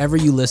subscribe wherever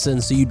you listen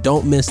so you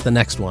don't miss the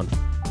next one.